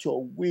 It's not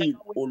your will,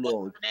 oh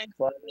Lord.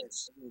 Father,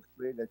 we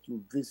pray that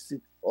you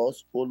visit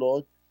us, oh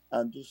Lord,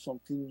 and do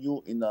something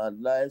new in our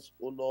lives,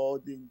 oh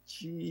Lord, in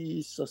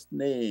Jesus'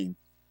 name.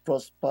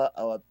 Prosper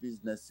our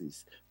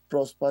businesses,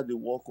 prosper the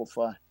work of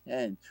our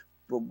hand,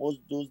 promote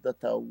those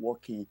that are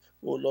working,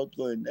 oh Lord,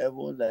 go in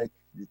heaven, like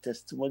the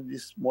testimony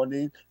this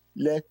morning.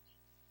 Let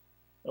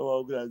our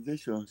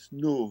organizations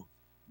know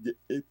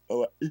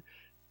our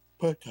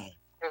pattern.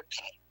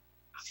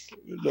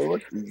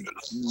 Lord, in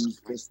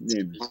Jesus'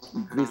 name,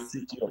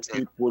 visit your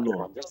people,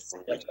 Lord.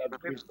 Father,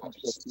 visit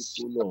your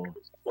people, Lord.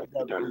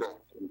 Father, visit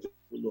your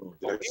people, Lord.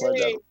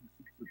 Father, visit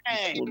your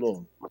people,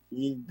 Lord.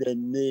 In the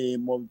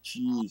name of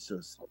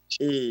Jesus.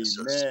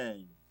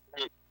 Amen.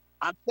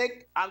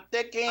 I'm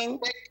taking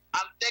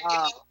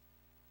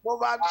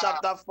Proverbs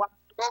chapter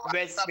 5,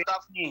 verse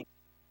 15.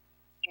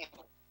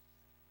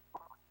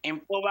 In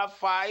Proverbs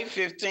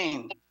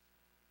 5:15.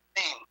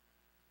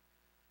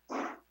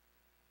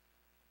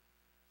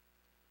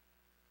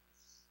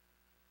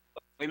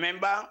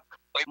 Remember,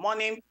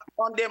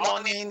 Sunday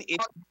morning is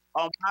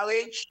on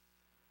marriage,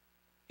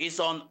 is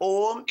on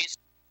home,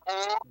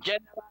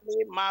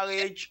 generally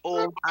marriage,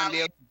 home, and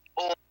the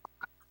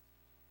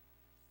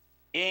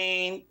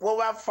in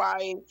Proverbs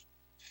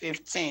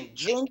 5:15,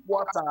 drink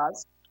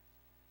waters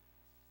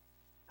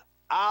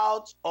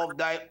out of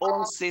thy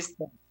own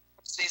system,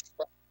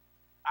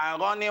 and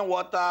running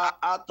water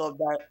out of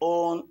thy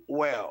own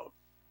well.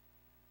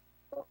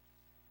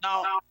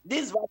 Now,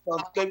 this verse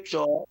of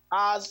scripture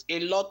has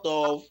a lot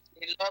of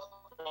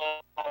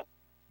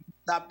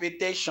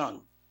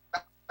interpretation.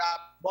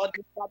 But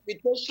the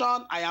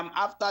interpretation I am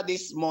after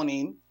this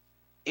morning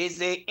is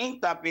the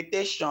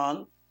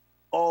interpretation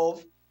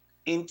of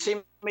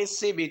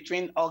intimacy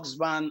between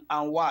husband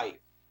and wife.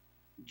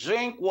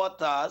 Drink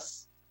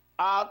waters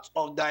out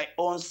of thy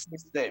own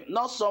system,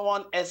 not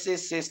someone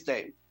else's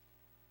system.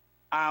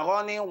 And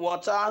running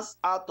waters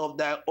out of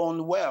thy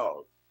own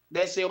well.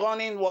 There's a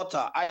running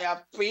water. I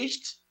have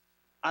preached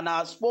and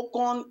I've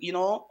spoken,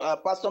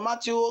 Pastor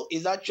Matthew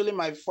is actually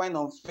my friend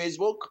on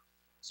Facebook.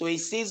 So he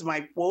sees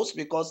my posts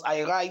because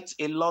I write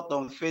a lot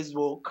on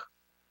Facebook.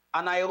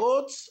 And I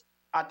wrote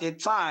at a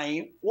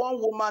time, one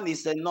woman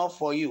is enough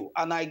for you.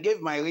 And I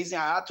gave my reason.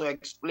 I had to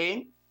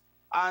explain.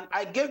 And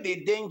I gave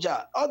the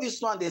danger. All this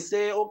one, they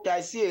say, okay,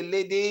 I see a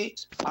lady.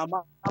 I'm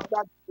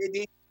after the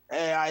lady.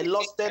 I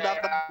lost it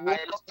after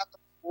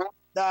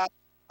that.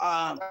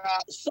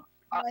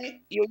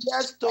 you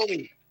hear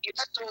story.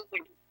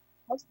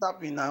 What's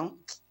happening now?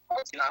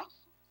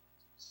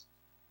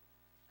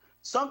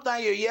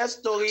 Sometimes you hear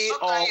story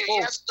or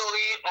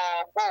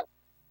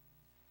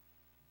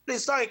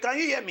Please, sorry, can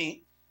you hear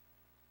me?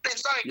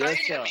 Yes,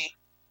 sir.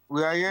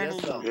 We are hearing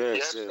Yes, you. sir.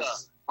 Yes.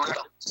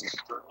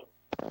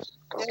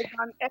 There's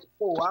an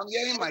echo. I'm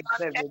hearing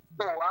myself.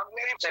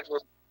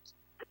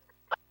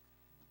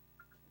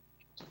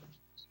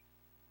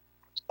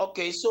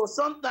 Okay, so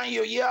sometimes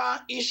you hear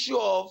issue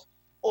of,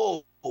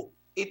 oh,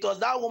 it was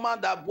that woman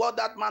that brought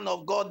that man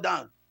of God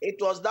down. It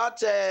was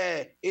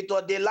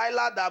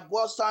Delilah that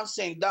brought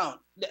Samson down.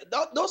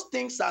 Those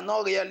things are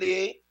not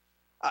really.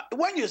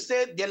 When you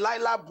say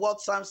Delilah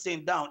brought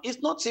Samson down,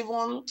 it's not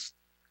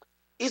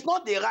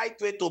the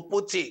right way to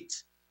put it.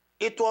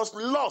 It was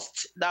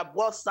lust that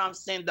brought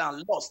Samson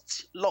down.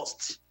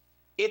 Lost.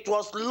 It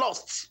was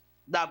lust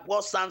that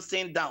brought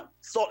Samson down.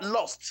 So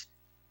lost.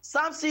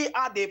 Samson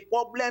had a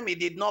problem he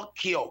did not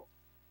cure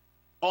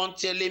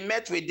until he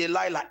met with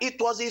Delilah.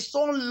 It was his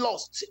own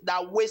lust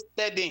that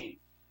wasted him.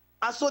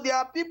 And so there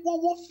are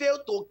people who fail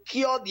to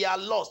cure their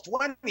lust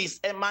when it's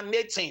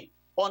emanating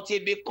until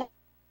it becomes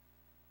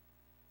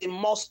a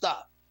monster.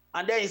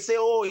 And then he say,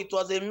 oh, it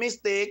was a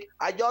mistake.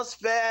 I just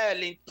fell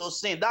into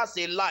sin. That's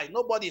a lie.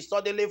 Nobody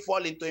suddenly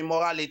fall into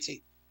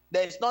immorality.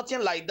 There is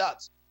nothing like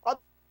that.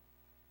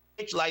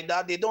 Like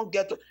that, they don't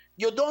get to,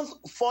 you don't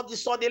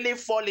suddenly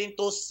fall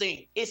into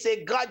sin. It's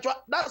a gradual.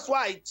 That's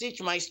why I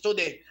teach my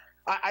students.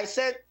 I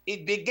said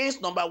it begins,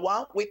 number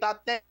one, with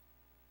attention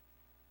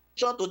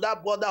to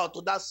that brother or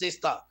to that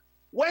sister.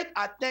 When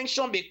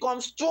attention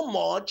becomes too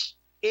much,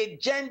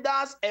 it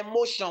genders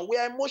emotion. We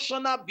are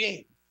emotional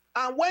beings.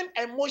 And when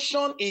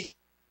emotion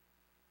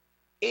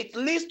it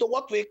leads to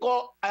what we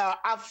call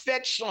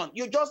affection.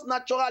 You just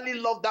naturally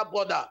love that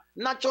brother,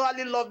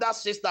 naturally love that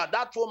sister,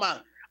 that woman.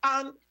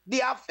 And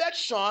the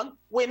affection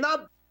will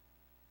not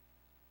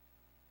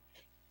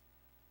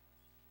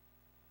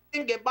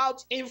think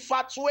about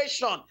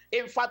infatuation.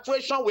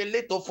 Infatuation will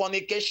lead to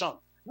fornication.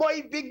 But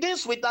it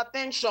begins with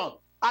attention.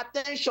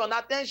 Attention.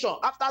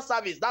 After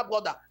service, that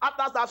brother.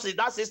 After service,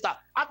 that sister.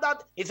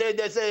 After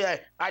they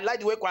say, I like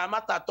the way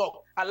Kwayamata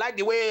talk. I like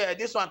the way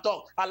this one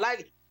talk. I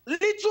like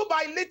little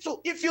by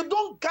little. If you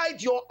don't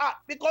guide your heart,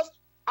 because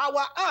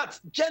our heart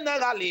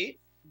generally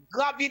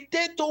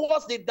gravitate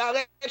towards the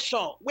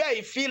direction where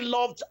you feel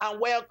loved and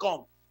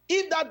welcome.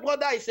 If that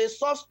brother is a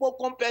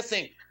soft-spoken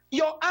person,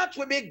 your heart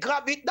will be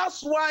gravitate.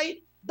 That's why,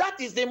 that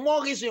is the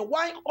more reason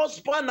why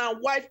husband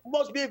and wife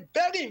must be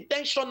very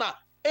intentional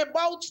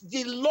about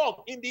the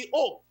love in the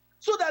home,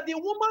 so that the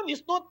woman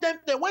is not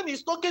tempted when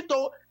he's talking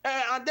to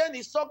and then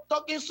he's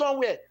talking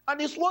somewhere,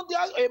 and it's one day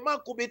a man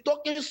could be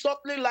talking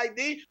softly like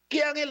this,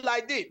 caring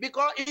like this,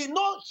 because she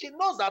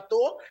knows at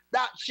all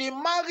that she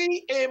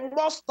married a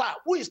monster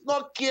who is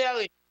not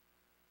caring.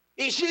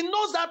 She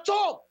knows at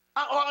all,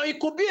 or it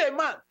could be a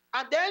man,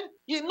 and then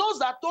he knows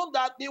at all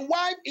that the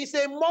wife is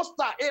a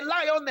monster, a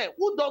lioness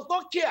who does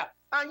not care,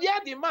 and here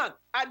the man,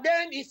 and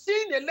then he's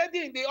seeing a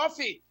lady in the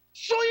office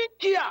showing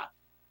care,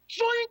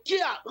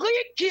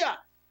 real care,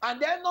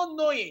 and then not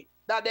knowing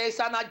that there is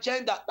an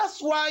agenda. That's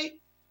why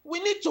we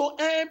need to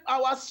help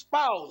our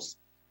spouse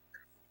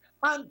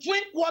and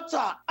drink water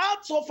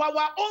out of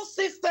our own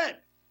system.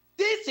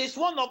 This is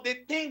one of the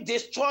things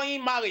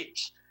destroying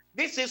marriage.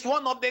 This is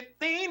one of the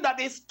things that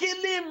is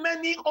killing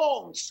many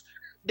homes.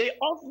 The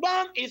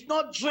husband is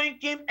not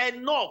drinking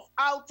enough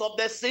out of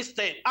the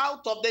system,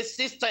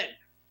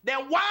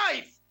 The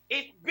wife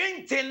is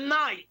being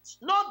denied,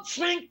 not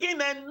drinking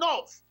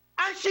enough,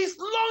 and she's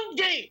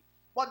longing,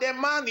 but the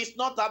man is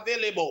not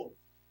available.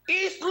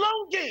 He's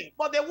longing,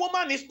 but the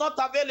woman is not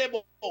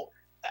available.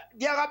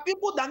 There are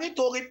people that need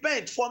to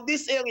repent from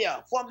this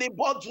area, from the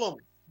boardroom,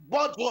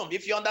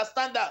 if you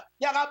understand that.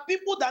 There are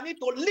people that need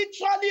to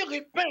literally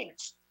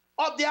repent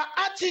of their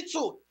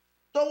attitude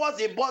towards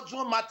the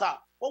boardroom matter.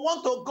 We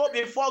want to go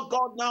before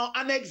God now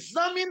and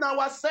examine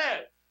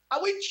ourselves.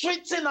 Are we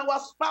treating our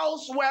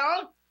spouse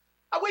well?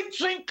 Are we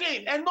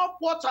drinking enough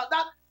water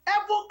that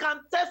heaven can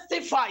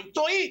testify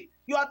to it?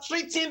 You are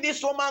treating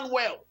this woman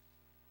well.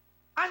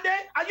 And then,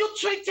 are you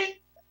treating?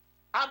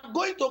 I'm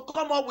going to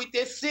come up with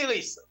a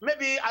series,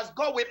 maybe as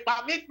God will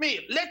permit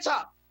me later,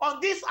 on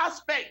this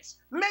aspect.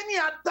 Many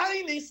are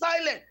dying in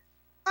silence,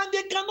 and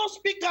they cannot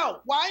speak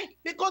out. Why?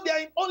 Because they are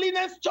in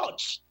holiness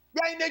church.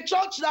 They are in a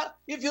church that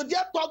if you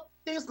dare talk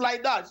things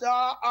like that,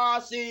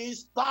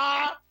 sister,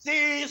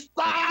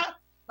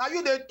 now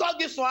you they talk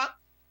this one,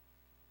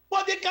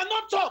 but they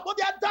cannot talk, but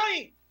they are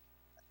dying.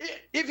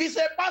 If he's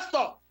a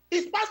pastor,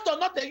 is pastor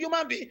not a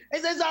human being? He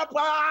says, a pastor.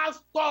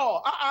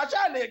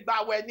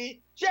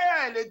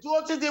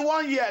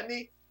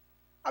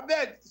 I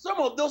beg, some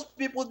of those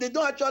people, they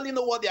don't actually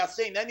know what they are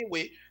saying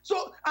anyway.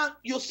 So, and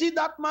you see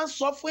that man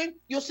suffering,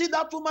 you see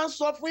that woman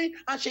suffering,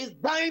 and she's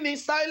dying in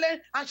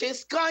silence, and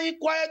she's crying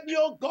quietly,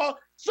 oh God.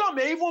 Some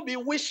may even be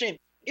wishing,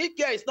 if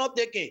care is not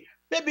taken,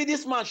 maybe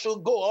this man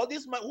should go, or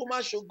this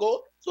woman should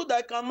go, so that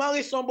I can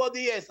marry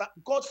somebody else.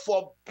 God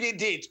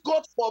forbid it.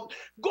 God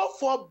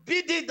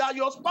forbid it that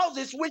your spouse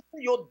is wishing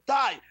you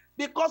die.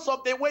 because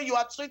of the way you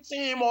are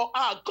treating him or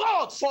her.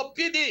 God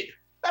forbid it.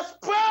 Let's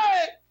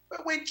pray.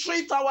 We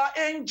treat our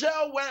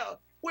angel well.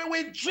 We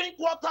will drink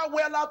water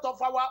well out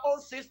of our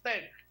own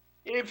system.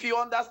 If you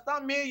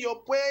understand me,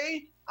 you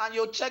pray and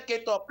you check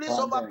it up. Please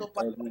over to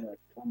heaven, I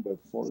come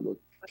before your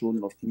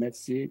throne of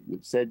mercy. You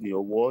said in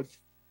your word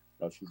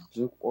that we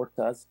drink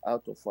waters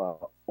out of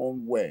our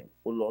own well.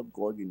 Oh Lord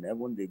God in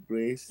heaven, the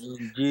grace.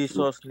 In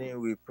Jesus' name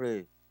we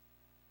pray.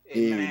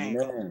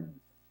 Amen.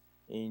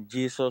 In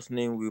Jesus'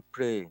 name we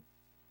pray.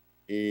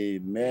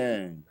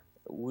 Amen.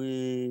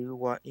 We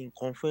were in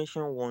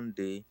convention one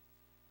day,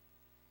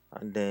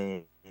 and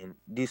then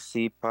this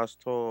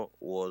pastor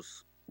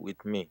was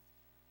with me.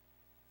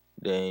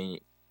 Then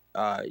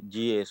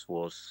GS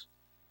was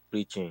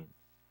preaching,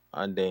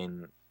 and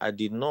then I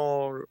did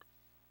not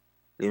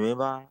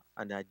remember,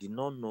 and I did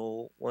not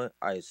know when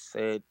I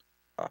said,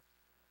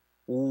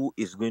 who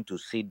is going to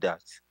say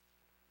that?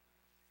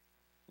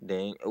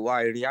 Then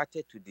I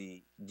reacted to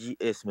the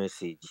GS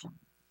message,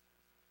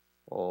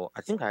 or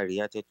I think I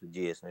reacted to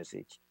GS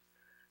message.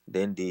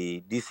 Then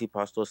the DC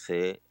pastor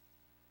said,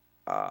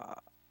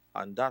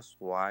 and that's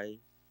why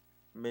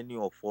many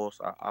of us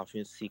are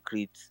having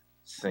secret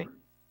sin.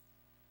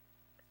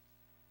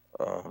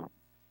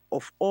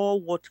 Of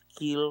all, what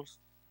kills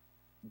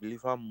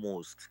believer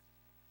most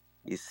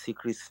is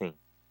secret sin.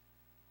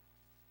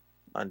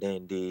 And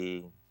then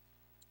the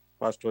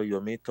pastor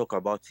Yomi talk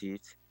about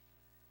it.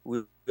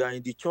 We are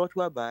in the church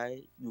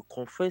whereby you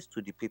confess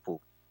to the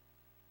people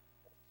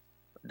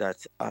that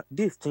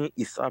this thing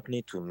is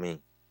happening to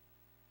me.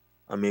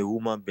 I'm a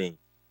human being.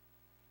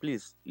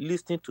 Please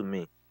listen to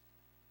me.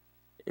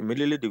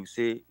 Immediately they will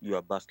say you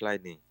are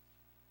backsliding.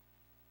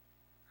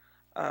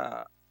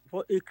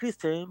 For a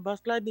Christian,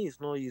 backsliding is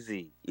not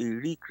easy. A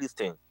real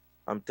Christian,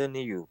 I'm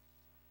telling you,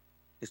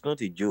 it's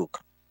not a joke.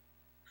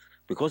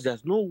 Because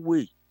there's no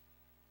way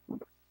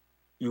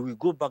you will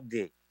go back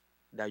there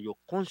that your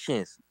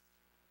conscience,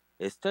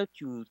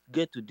 except you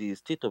get to the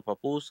state of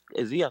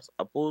apostasy or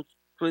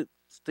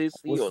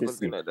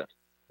something like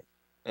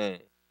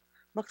that.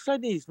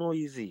 Backsliding is not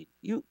easy.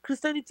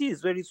 Christianity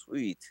is very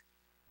sweet.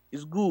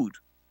 It's good.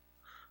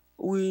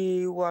 I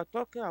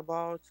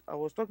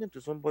was talking to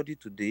somebody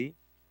today.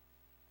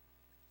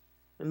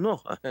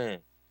 No,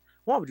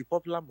 one of the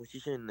popular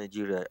musicians in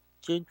Nigeria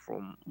changed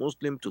from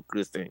Muslim to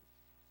Christian.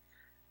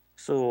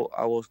 So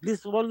I was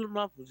listening. One of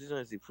my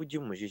musicians is a Fuji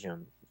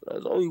musician.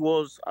 So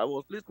I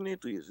was listening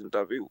to his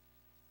interview.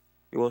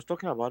 He was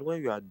talking about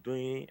when you are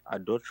doing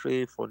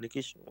adultery,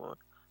 fornication,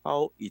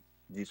 how it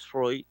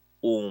destroys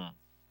home.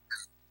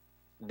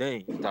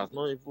 Then it has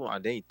not even,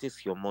 and then it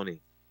takes your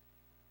money.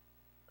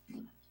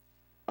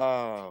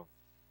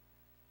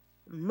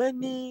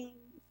 Many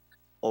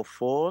of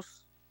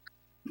us,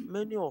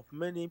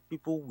 many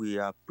people we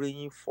are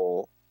praying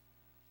for,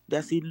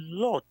 there's a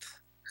lot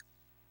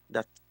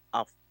that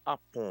have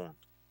happened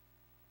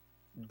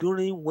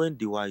during when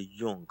they were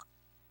young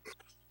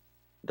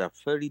that are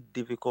very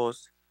difficult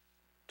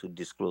to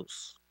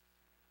disclose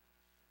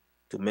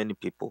to many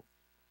people.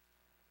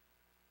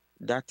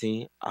 That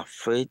thing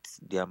affects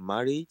their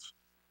marriage.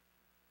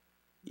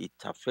 It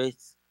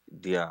affects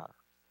their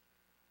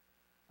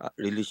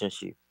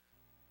relationship.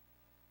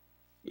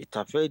 It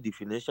affects the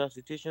financial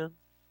situation.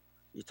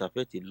 It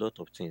affects a lot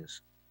of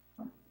things.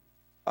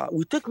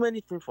 We take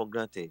many things for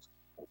granted.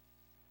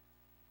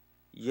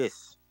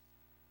 Yes,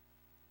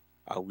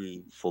 I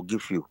will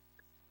forgive you.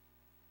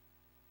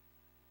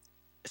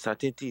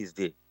 Certainty is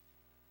there.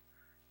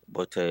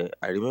 But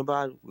I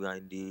remember we are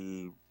in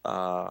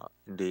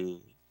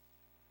the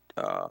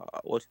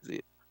what is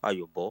it?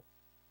 Ayobo.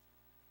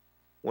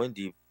 When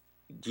the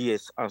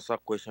GS answer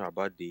question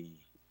about the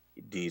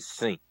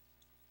sin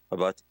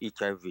about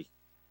HIV,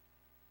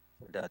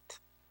 that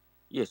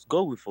yes,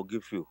 God will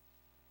forgive you,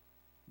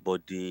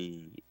 but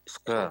the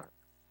scar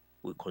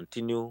will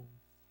continue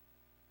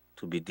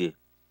to be there.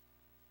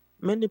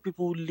 Many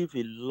people live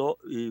a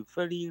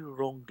very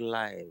wrong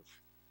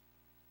life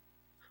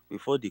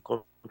before they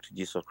come to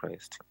Jesus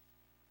Christ.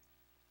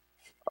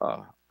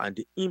 And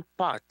the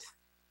impact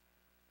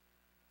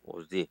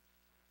was there.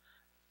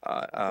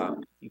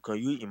 Can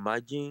you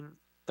imagine?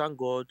 Thank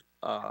God,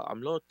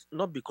 I'm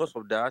not because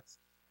of that,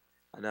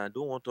 and I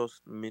don't want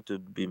me to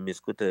be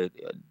misquoted.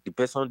 The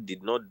person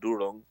did not do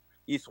wrong.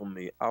 If we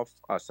may have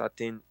a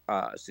certain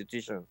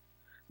situation,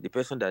 the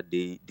person that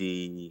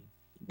the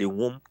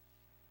womb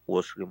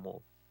was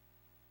removed.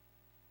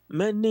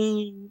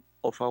 Many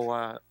of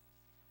our,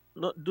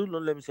 not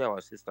let me say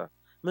our sister,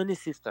 many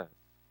sisters,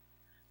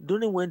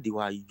 during when they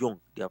were young,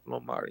 they have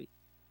not married.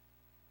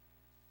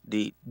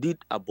 They did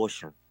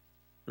abortion.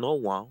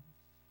 Not one,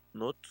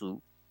 not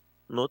two,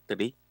 not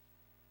three.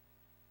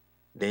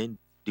 Then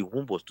the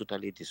womb was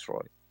totally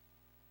destroyed.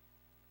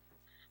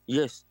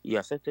 Yes, he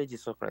accepted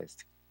Jesus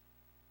Christ.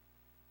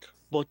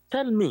 But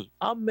tell me,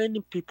 how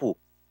many people,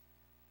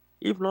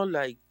 if not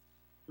like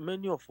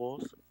many of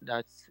us,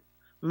 that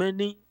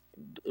many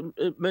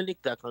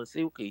that can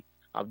say, okay,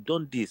 I've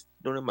done this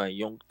during my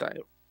young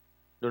time,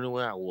 during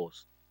where I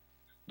was.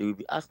 They will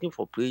be asking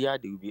for prayer.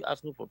 They will be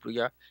asking for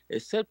prayer,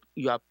 except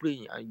you are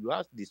praying and you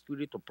ask the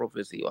spirit of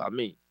prophecy. Or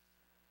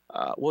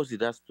what's it,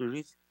 that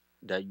spirit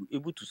that you're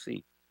able to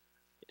say,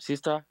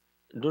 sister,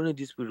 during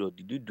this period,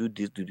 did you do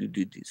this? Did you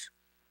do this?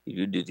 Did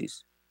you do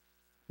this?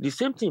 The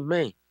same thing,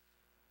 man.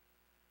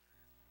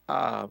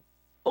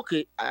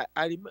 Okay, I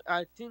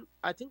think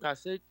I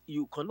said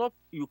you can.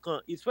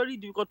 It's very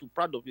difficult to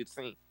proud of your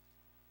thing.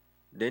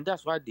 Then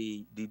that's why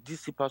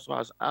this person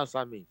has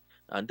answered me,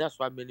 and that's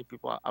why many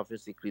people are having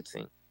secret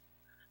thing.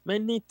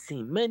 Many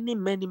things,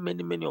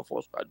 many of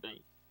us are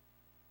doing,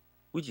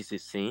 which is a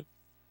sin,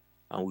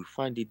 and we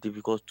find it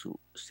difficult to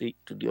say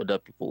to the other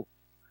people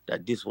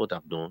that this is what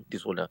I've done,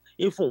 this is what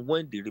even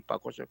when the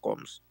repercussion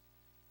comes,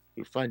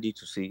 we find it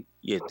to say,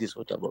 yes, this is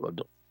what I've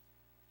done.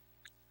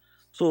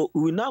 So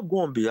we will now go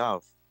on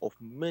behalf of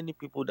many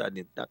people that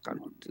in that kind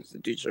of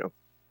situation.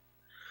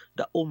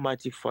 The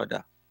Almighty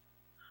Father,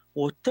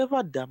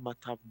 whatever they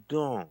might have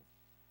done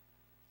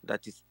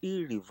that is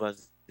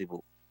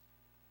irreversible,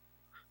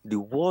 the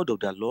word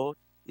of the Lord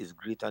is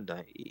greater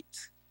than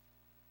it.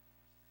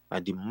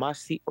 And the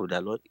mercy of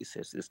the Lord is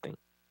existing.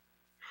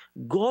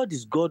 God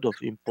is God of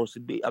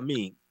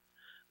impossibility.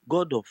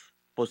 God of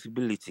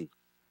possibility.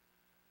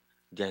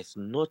 There is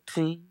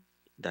nothing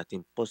that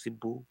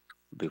impossible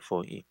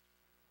before him.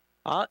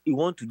 How he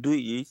want to do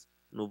it,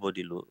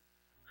 nobody knows.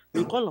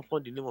 We call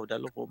upon the name of the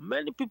Lord for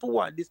many people who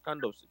are in this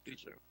kind of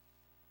situation.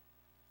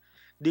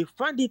 They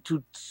find it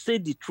to say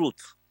the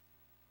truth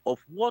of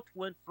what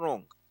went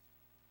wrong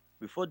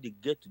before they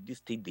get to this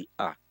state they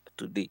are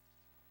today.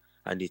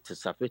 And it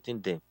is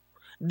affecting them.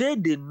 They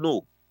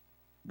know,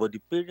 but the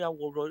prayer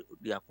warrior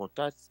they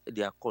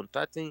are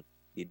contacting,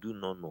 they do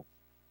not know.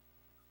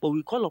 But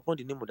we call upon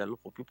the name of the Lord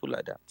for people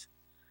like that.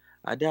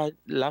 Either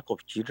lack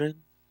of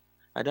children,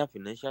 either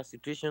financial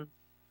situation,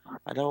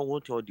 either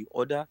one or the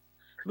other.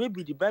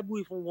 Maybe the Bible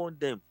even warned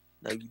them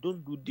that you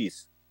don't do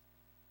this.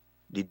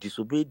 They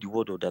disobey the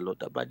word of the Lord.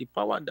 That by the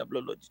power and the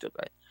blood of Jesus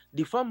Christ,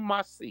 divine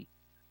mercy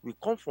will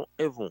come from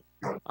heaven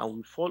and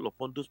will fall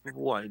upon those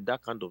people who are in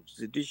that kind of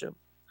situation.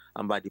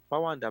 And by the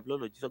power and the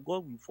blood of Jesus,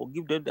 God will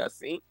forgive them their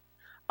sin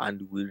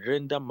and will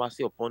render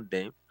mercy upon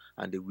them,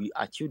 and they will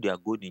achieve their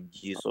goal in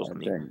Jesus'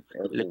 name.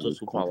 Let us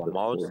open our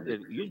mouth. Let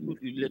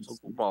us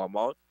open our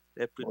mouth.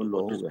 Let's pray for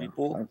those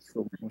people.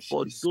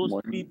 For those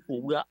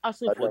people, we are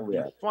asking for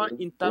divine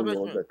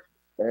intervention.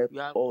 We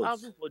are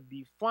asking for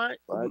divine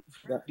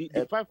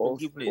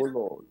forgiveness.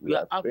 We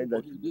are asking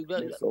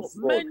for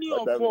many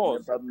of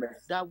us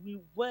that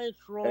we went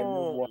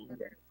wrong.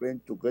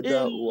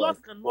 A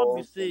lot cannot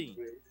be saying.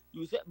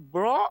 You say,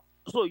 bro,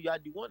 so you are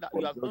the one that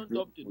you have done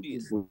up to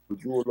this.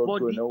 But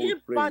the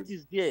impact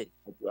is there.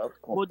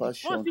 But the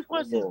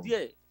consequence is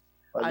there.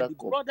 And the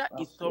brother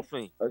is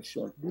suffering.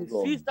 The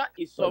sister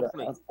is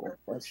suffering.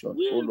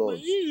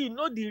 We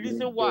know the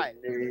reason why.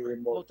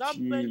 But how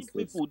many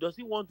people does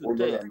he want to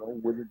tell?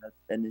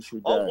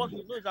 All what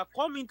you know is that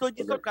come into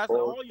Jesus Christ and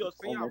all your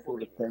sins are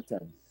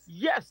forgiven.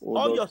 Yes,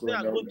 all your sins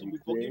are going to be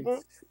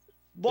forgiven.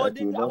 But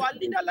our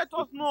leader let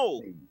us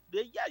know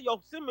that your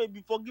sin may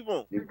be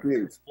forgiven. But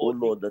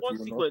the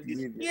consequence is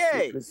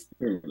here.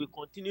 We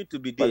continue to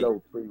be there.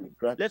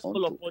 Let's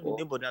call upon the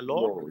name of the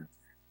Lord.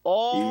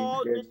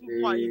 All those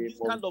people are in this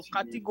kind of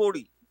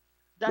category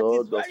that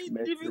is very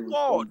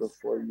difficult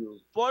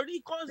for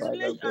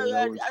reconciliation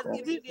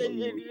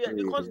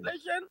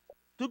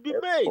to be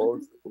made,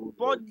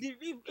 for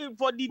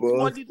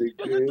the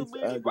situation to be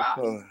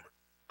reversed.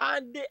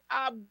 And they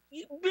are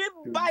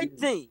being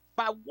biting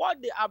by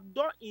what they have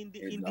done in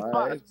the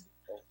past.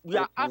 We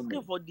are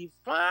asking for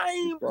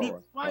divine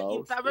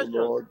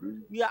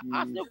intervention. We are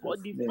asking for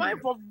divine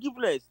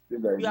forgiveness.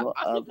 We are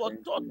asking for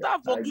total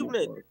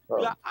forgiveness.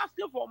 We are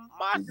asking for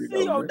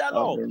mercy of the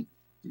Lord.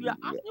 We are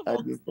asking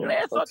for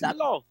grace of the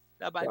Lord.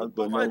 That by the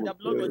power and the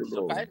blood of Jesus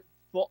Christ,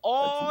 for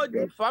all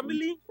the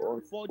family,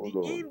 for the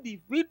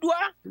individual,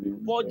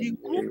 for the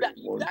group that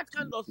in that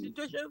kind of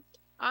situation,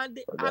 and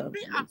they are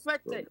being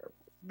affected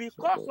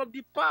because of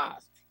the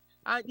past,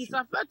 and it's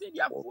affecting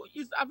their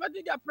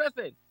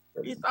present,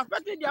 it's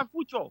affecting their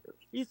future,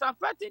 it's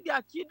affecting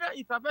their children,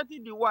 it's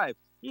affecting the wife,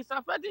 it's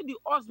affecting the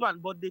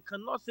husband, but they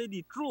cannot say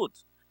the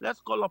truth.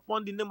 Let's call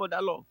upon the name of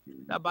the Lord,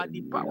 that by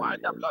the power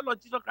and the blood of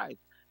Jesus Christ,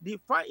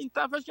 divine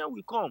intervention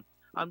will come,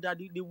 and that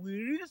they will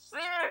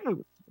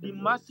receive the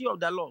mercy of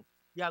the Lord.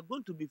 They are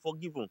going to be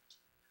forgiven,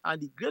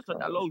 and the grace of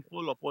the Lord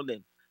will fall upon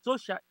them. So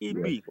shall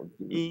it be.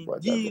 In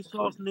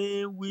Jesus'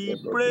 name we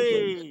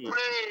pray.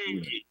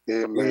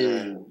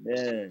 Amen.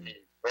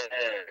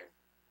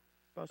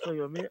 Pastor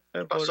Yomi,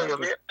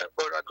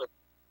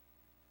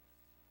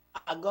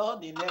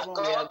 God in heaven,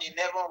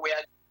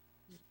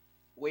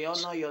 we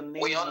honor your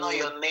name.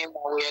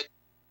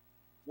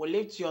 We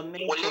lift your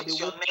name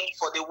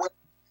for the way.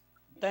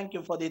 Thank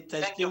you for the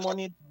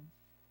testimony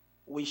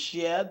we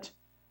shared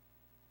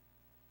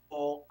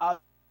for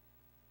our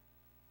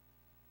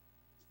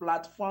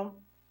platform.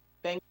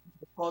 Thank you,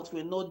 because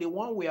we know the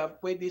one we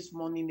have prayed this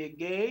morning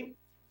again,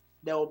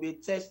 there will be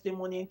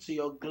testimony to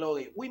your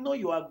glory. We know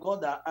you are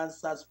God that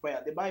answers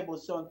prayer. The Bible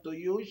says, unto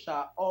you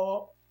shall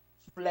all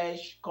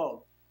flesh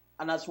come.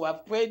 And as we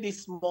have prayed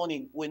this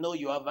morning, we know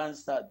you have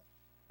answered.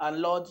 And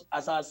Lord,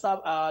 as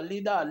our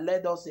leader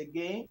led us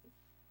again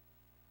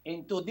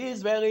into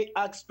this very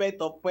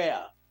aspect of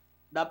prayer,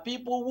 the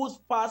people whose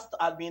past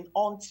have been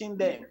haunting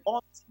them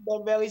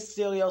very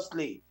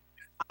seriously.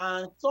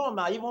 And some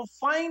are even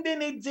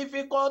finding it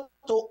difficult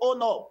to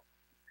own up.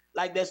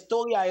 Like the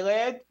story I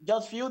read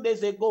just a few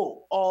days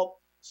ago of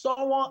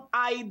someone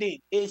hiding,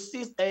 a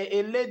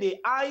lady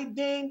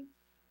hiding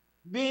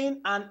being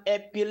an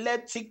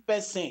epileptic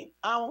person.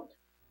 And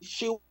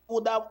she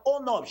would have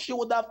owned up. She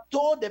would have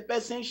told the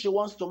person she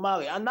wants to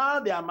marry. And now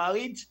they are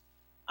married.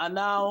 And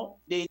now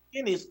the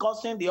thing is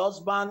causing the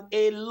husband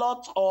a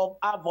lot of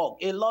havoc,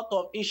 a lot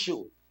of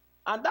issue.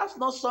 And that's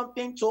not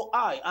something to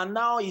hide. And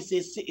now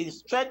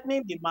it's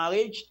threatening the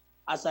marriage,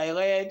 as I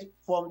read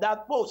from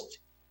that post.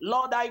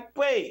 Lord, I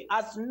pray,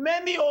 as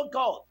many, oh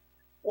God,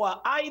 who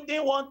are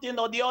hiding one thing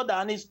or the other,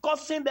 and it's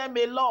causing them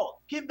a lot,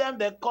 give them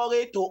the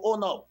courage to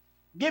own up.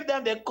 Give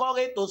them the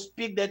courage to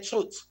speak the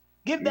truth.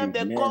 Give them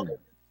the courage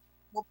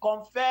to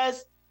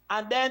confess,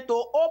 and then to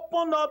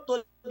open up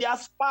to their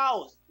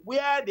spouse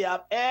where they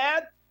have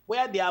erred,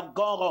 where they have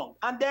gone wrong.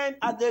 And then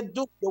as they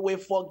do, you will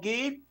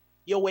forgive,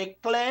 you will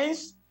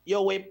cleanse,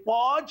 you will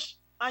purge,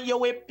 and you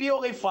will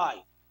purify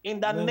in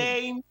the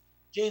name of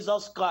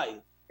Jesus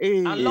Christ.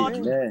 And Lord,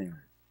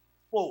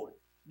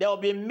 there will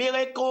be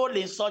miracle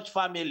in such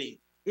family.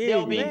 There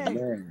will be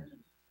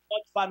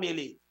such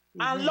family.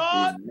 And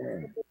Lord,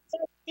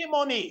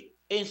 testimony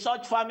in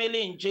such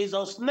family in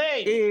Jesus'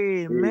 name.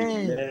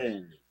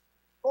 Amen.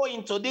 Go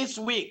into this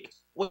week.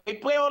 We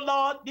pray, oh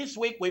Lord, this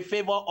week we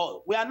favor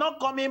all. We are not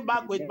coming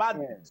back with bad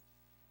news.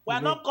 We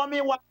are not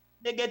coming with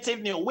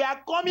negative news. We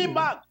are coming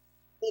back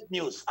with good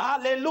news.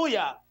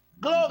 Hallelujah.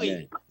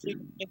 Glory.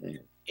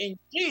 In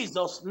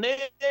Jesus' name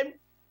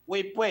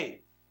we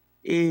pray.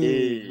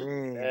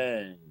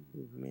 Amen.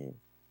 Amen.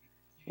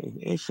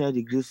 Let's share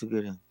the grace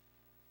together.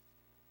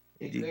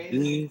 The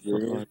grace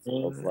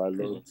of our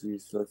Lord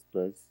Jesus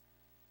Christ,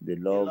 the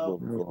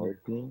love of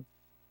God,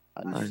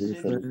 and the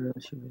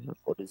fellowship of the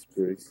Holy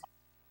Spirit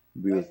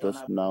be with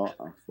us now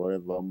and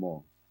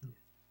forevermore.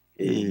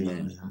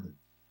 Amen.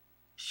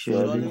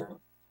 Surely,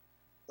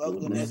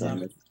 goodness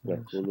and mercy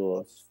shall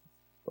follow us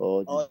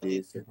all the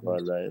days of our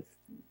life.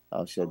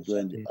 I shall dwell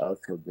in the house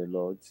of the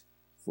Lord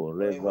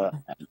forever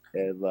and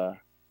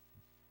ever.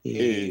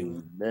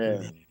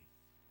 Amen.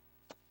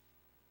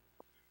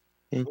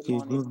 Thank you.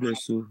 God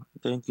bless you.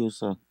 Thank you,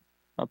 sir.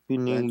 Happy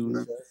New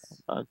Year.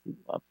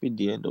 Happy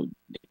the end of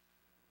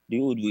the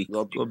old week.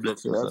 God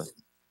bless you, sir.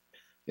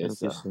 Yes,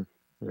 Thank sir.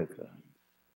 you, sir.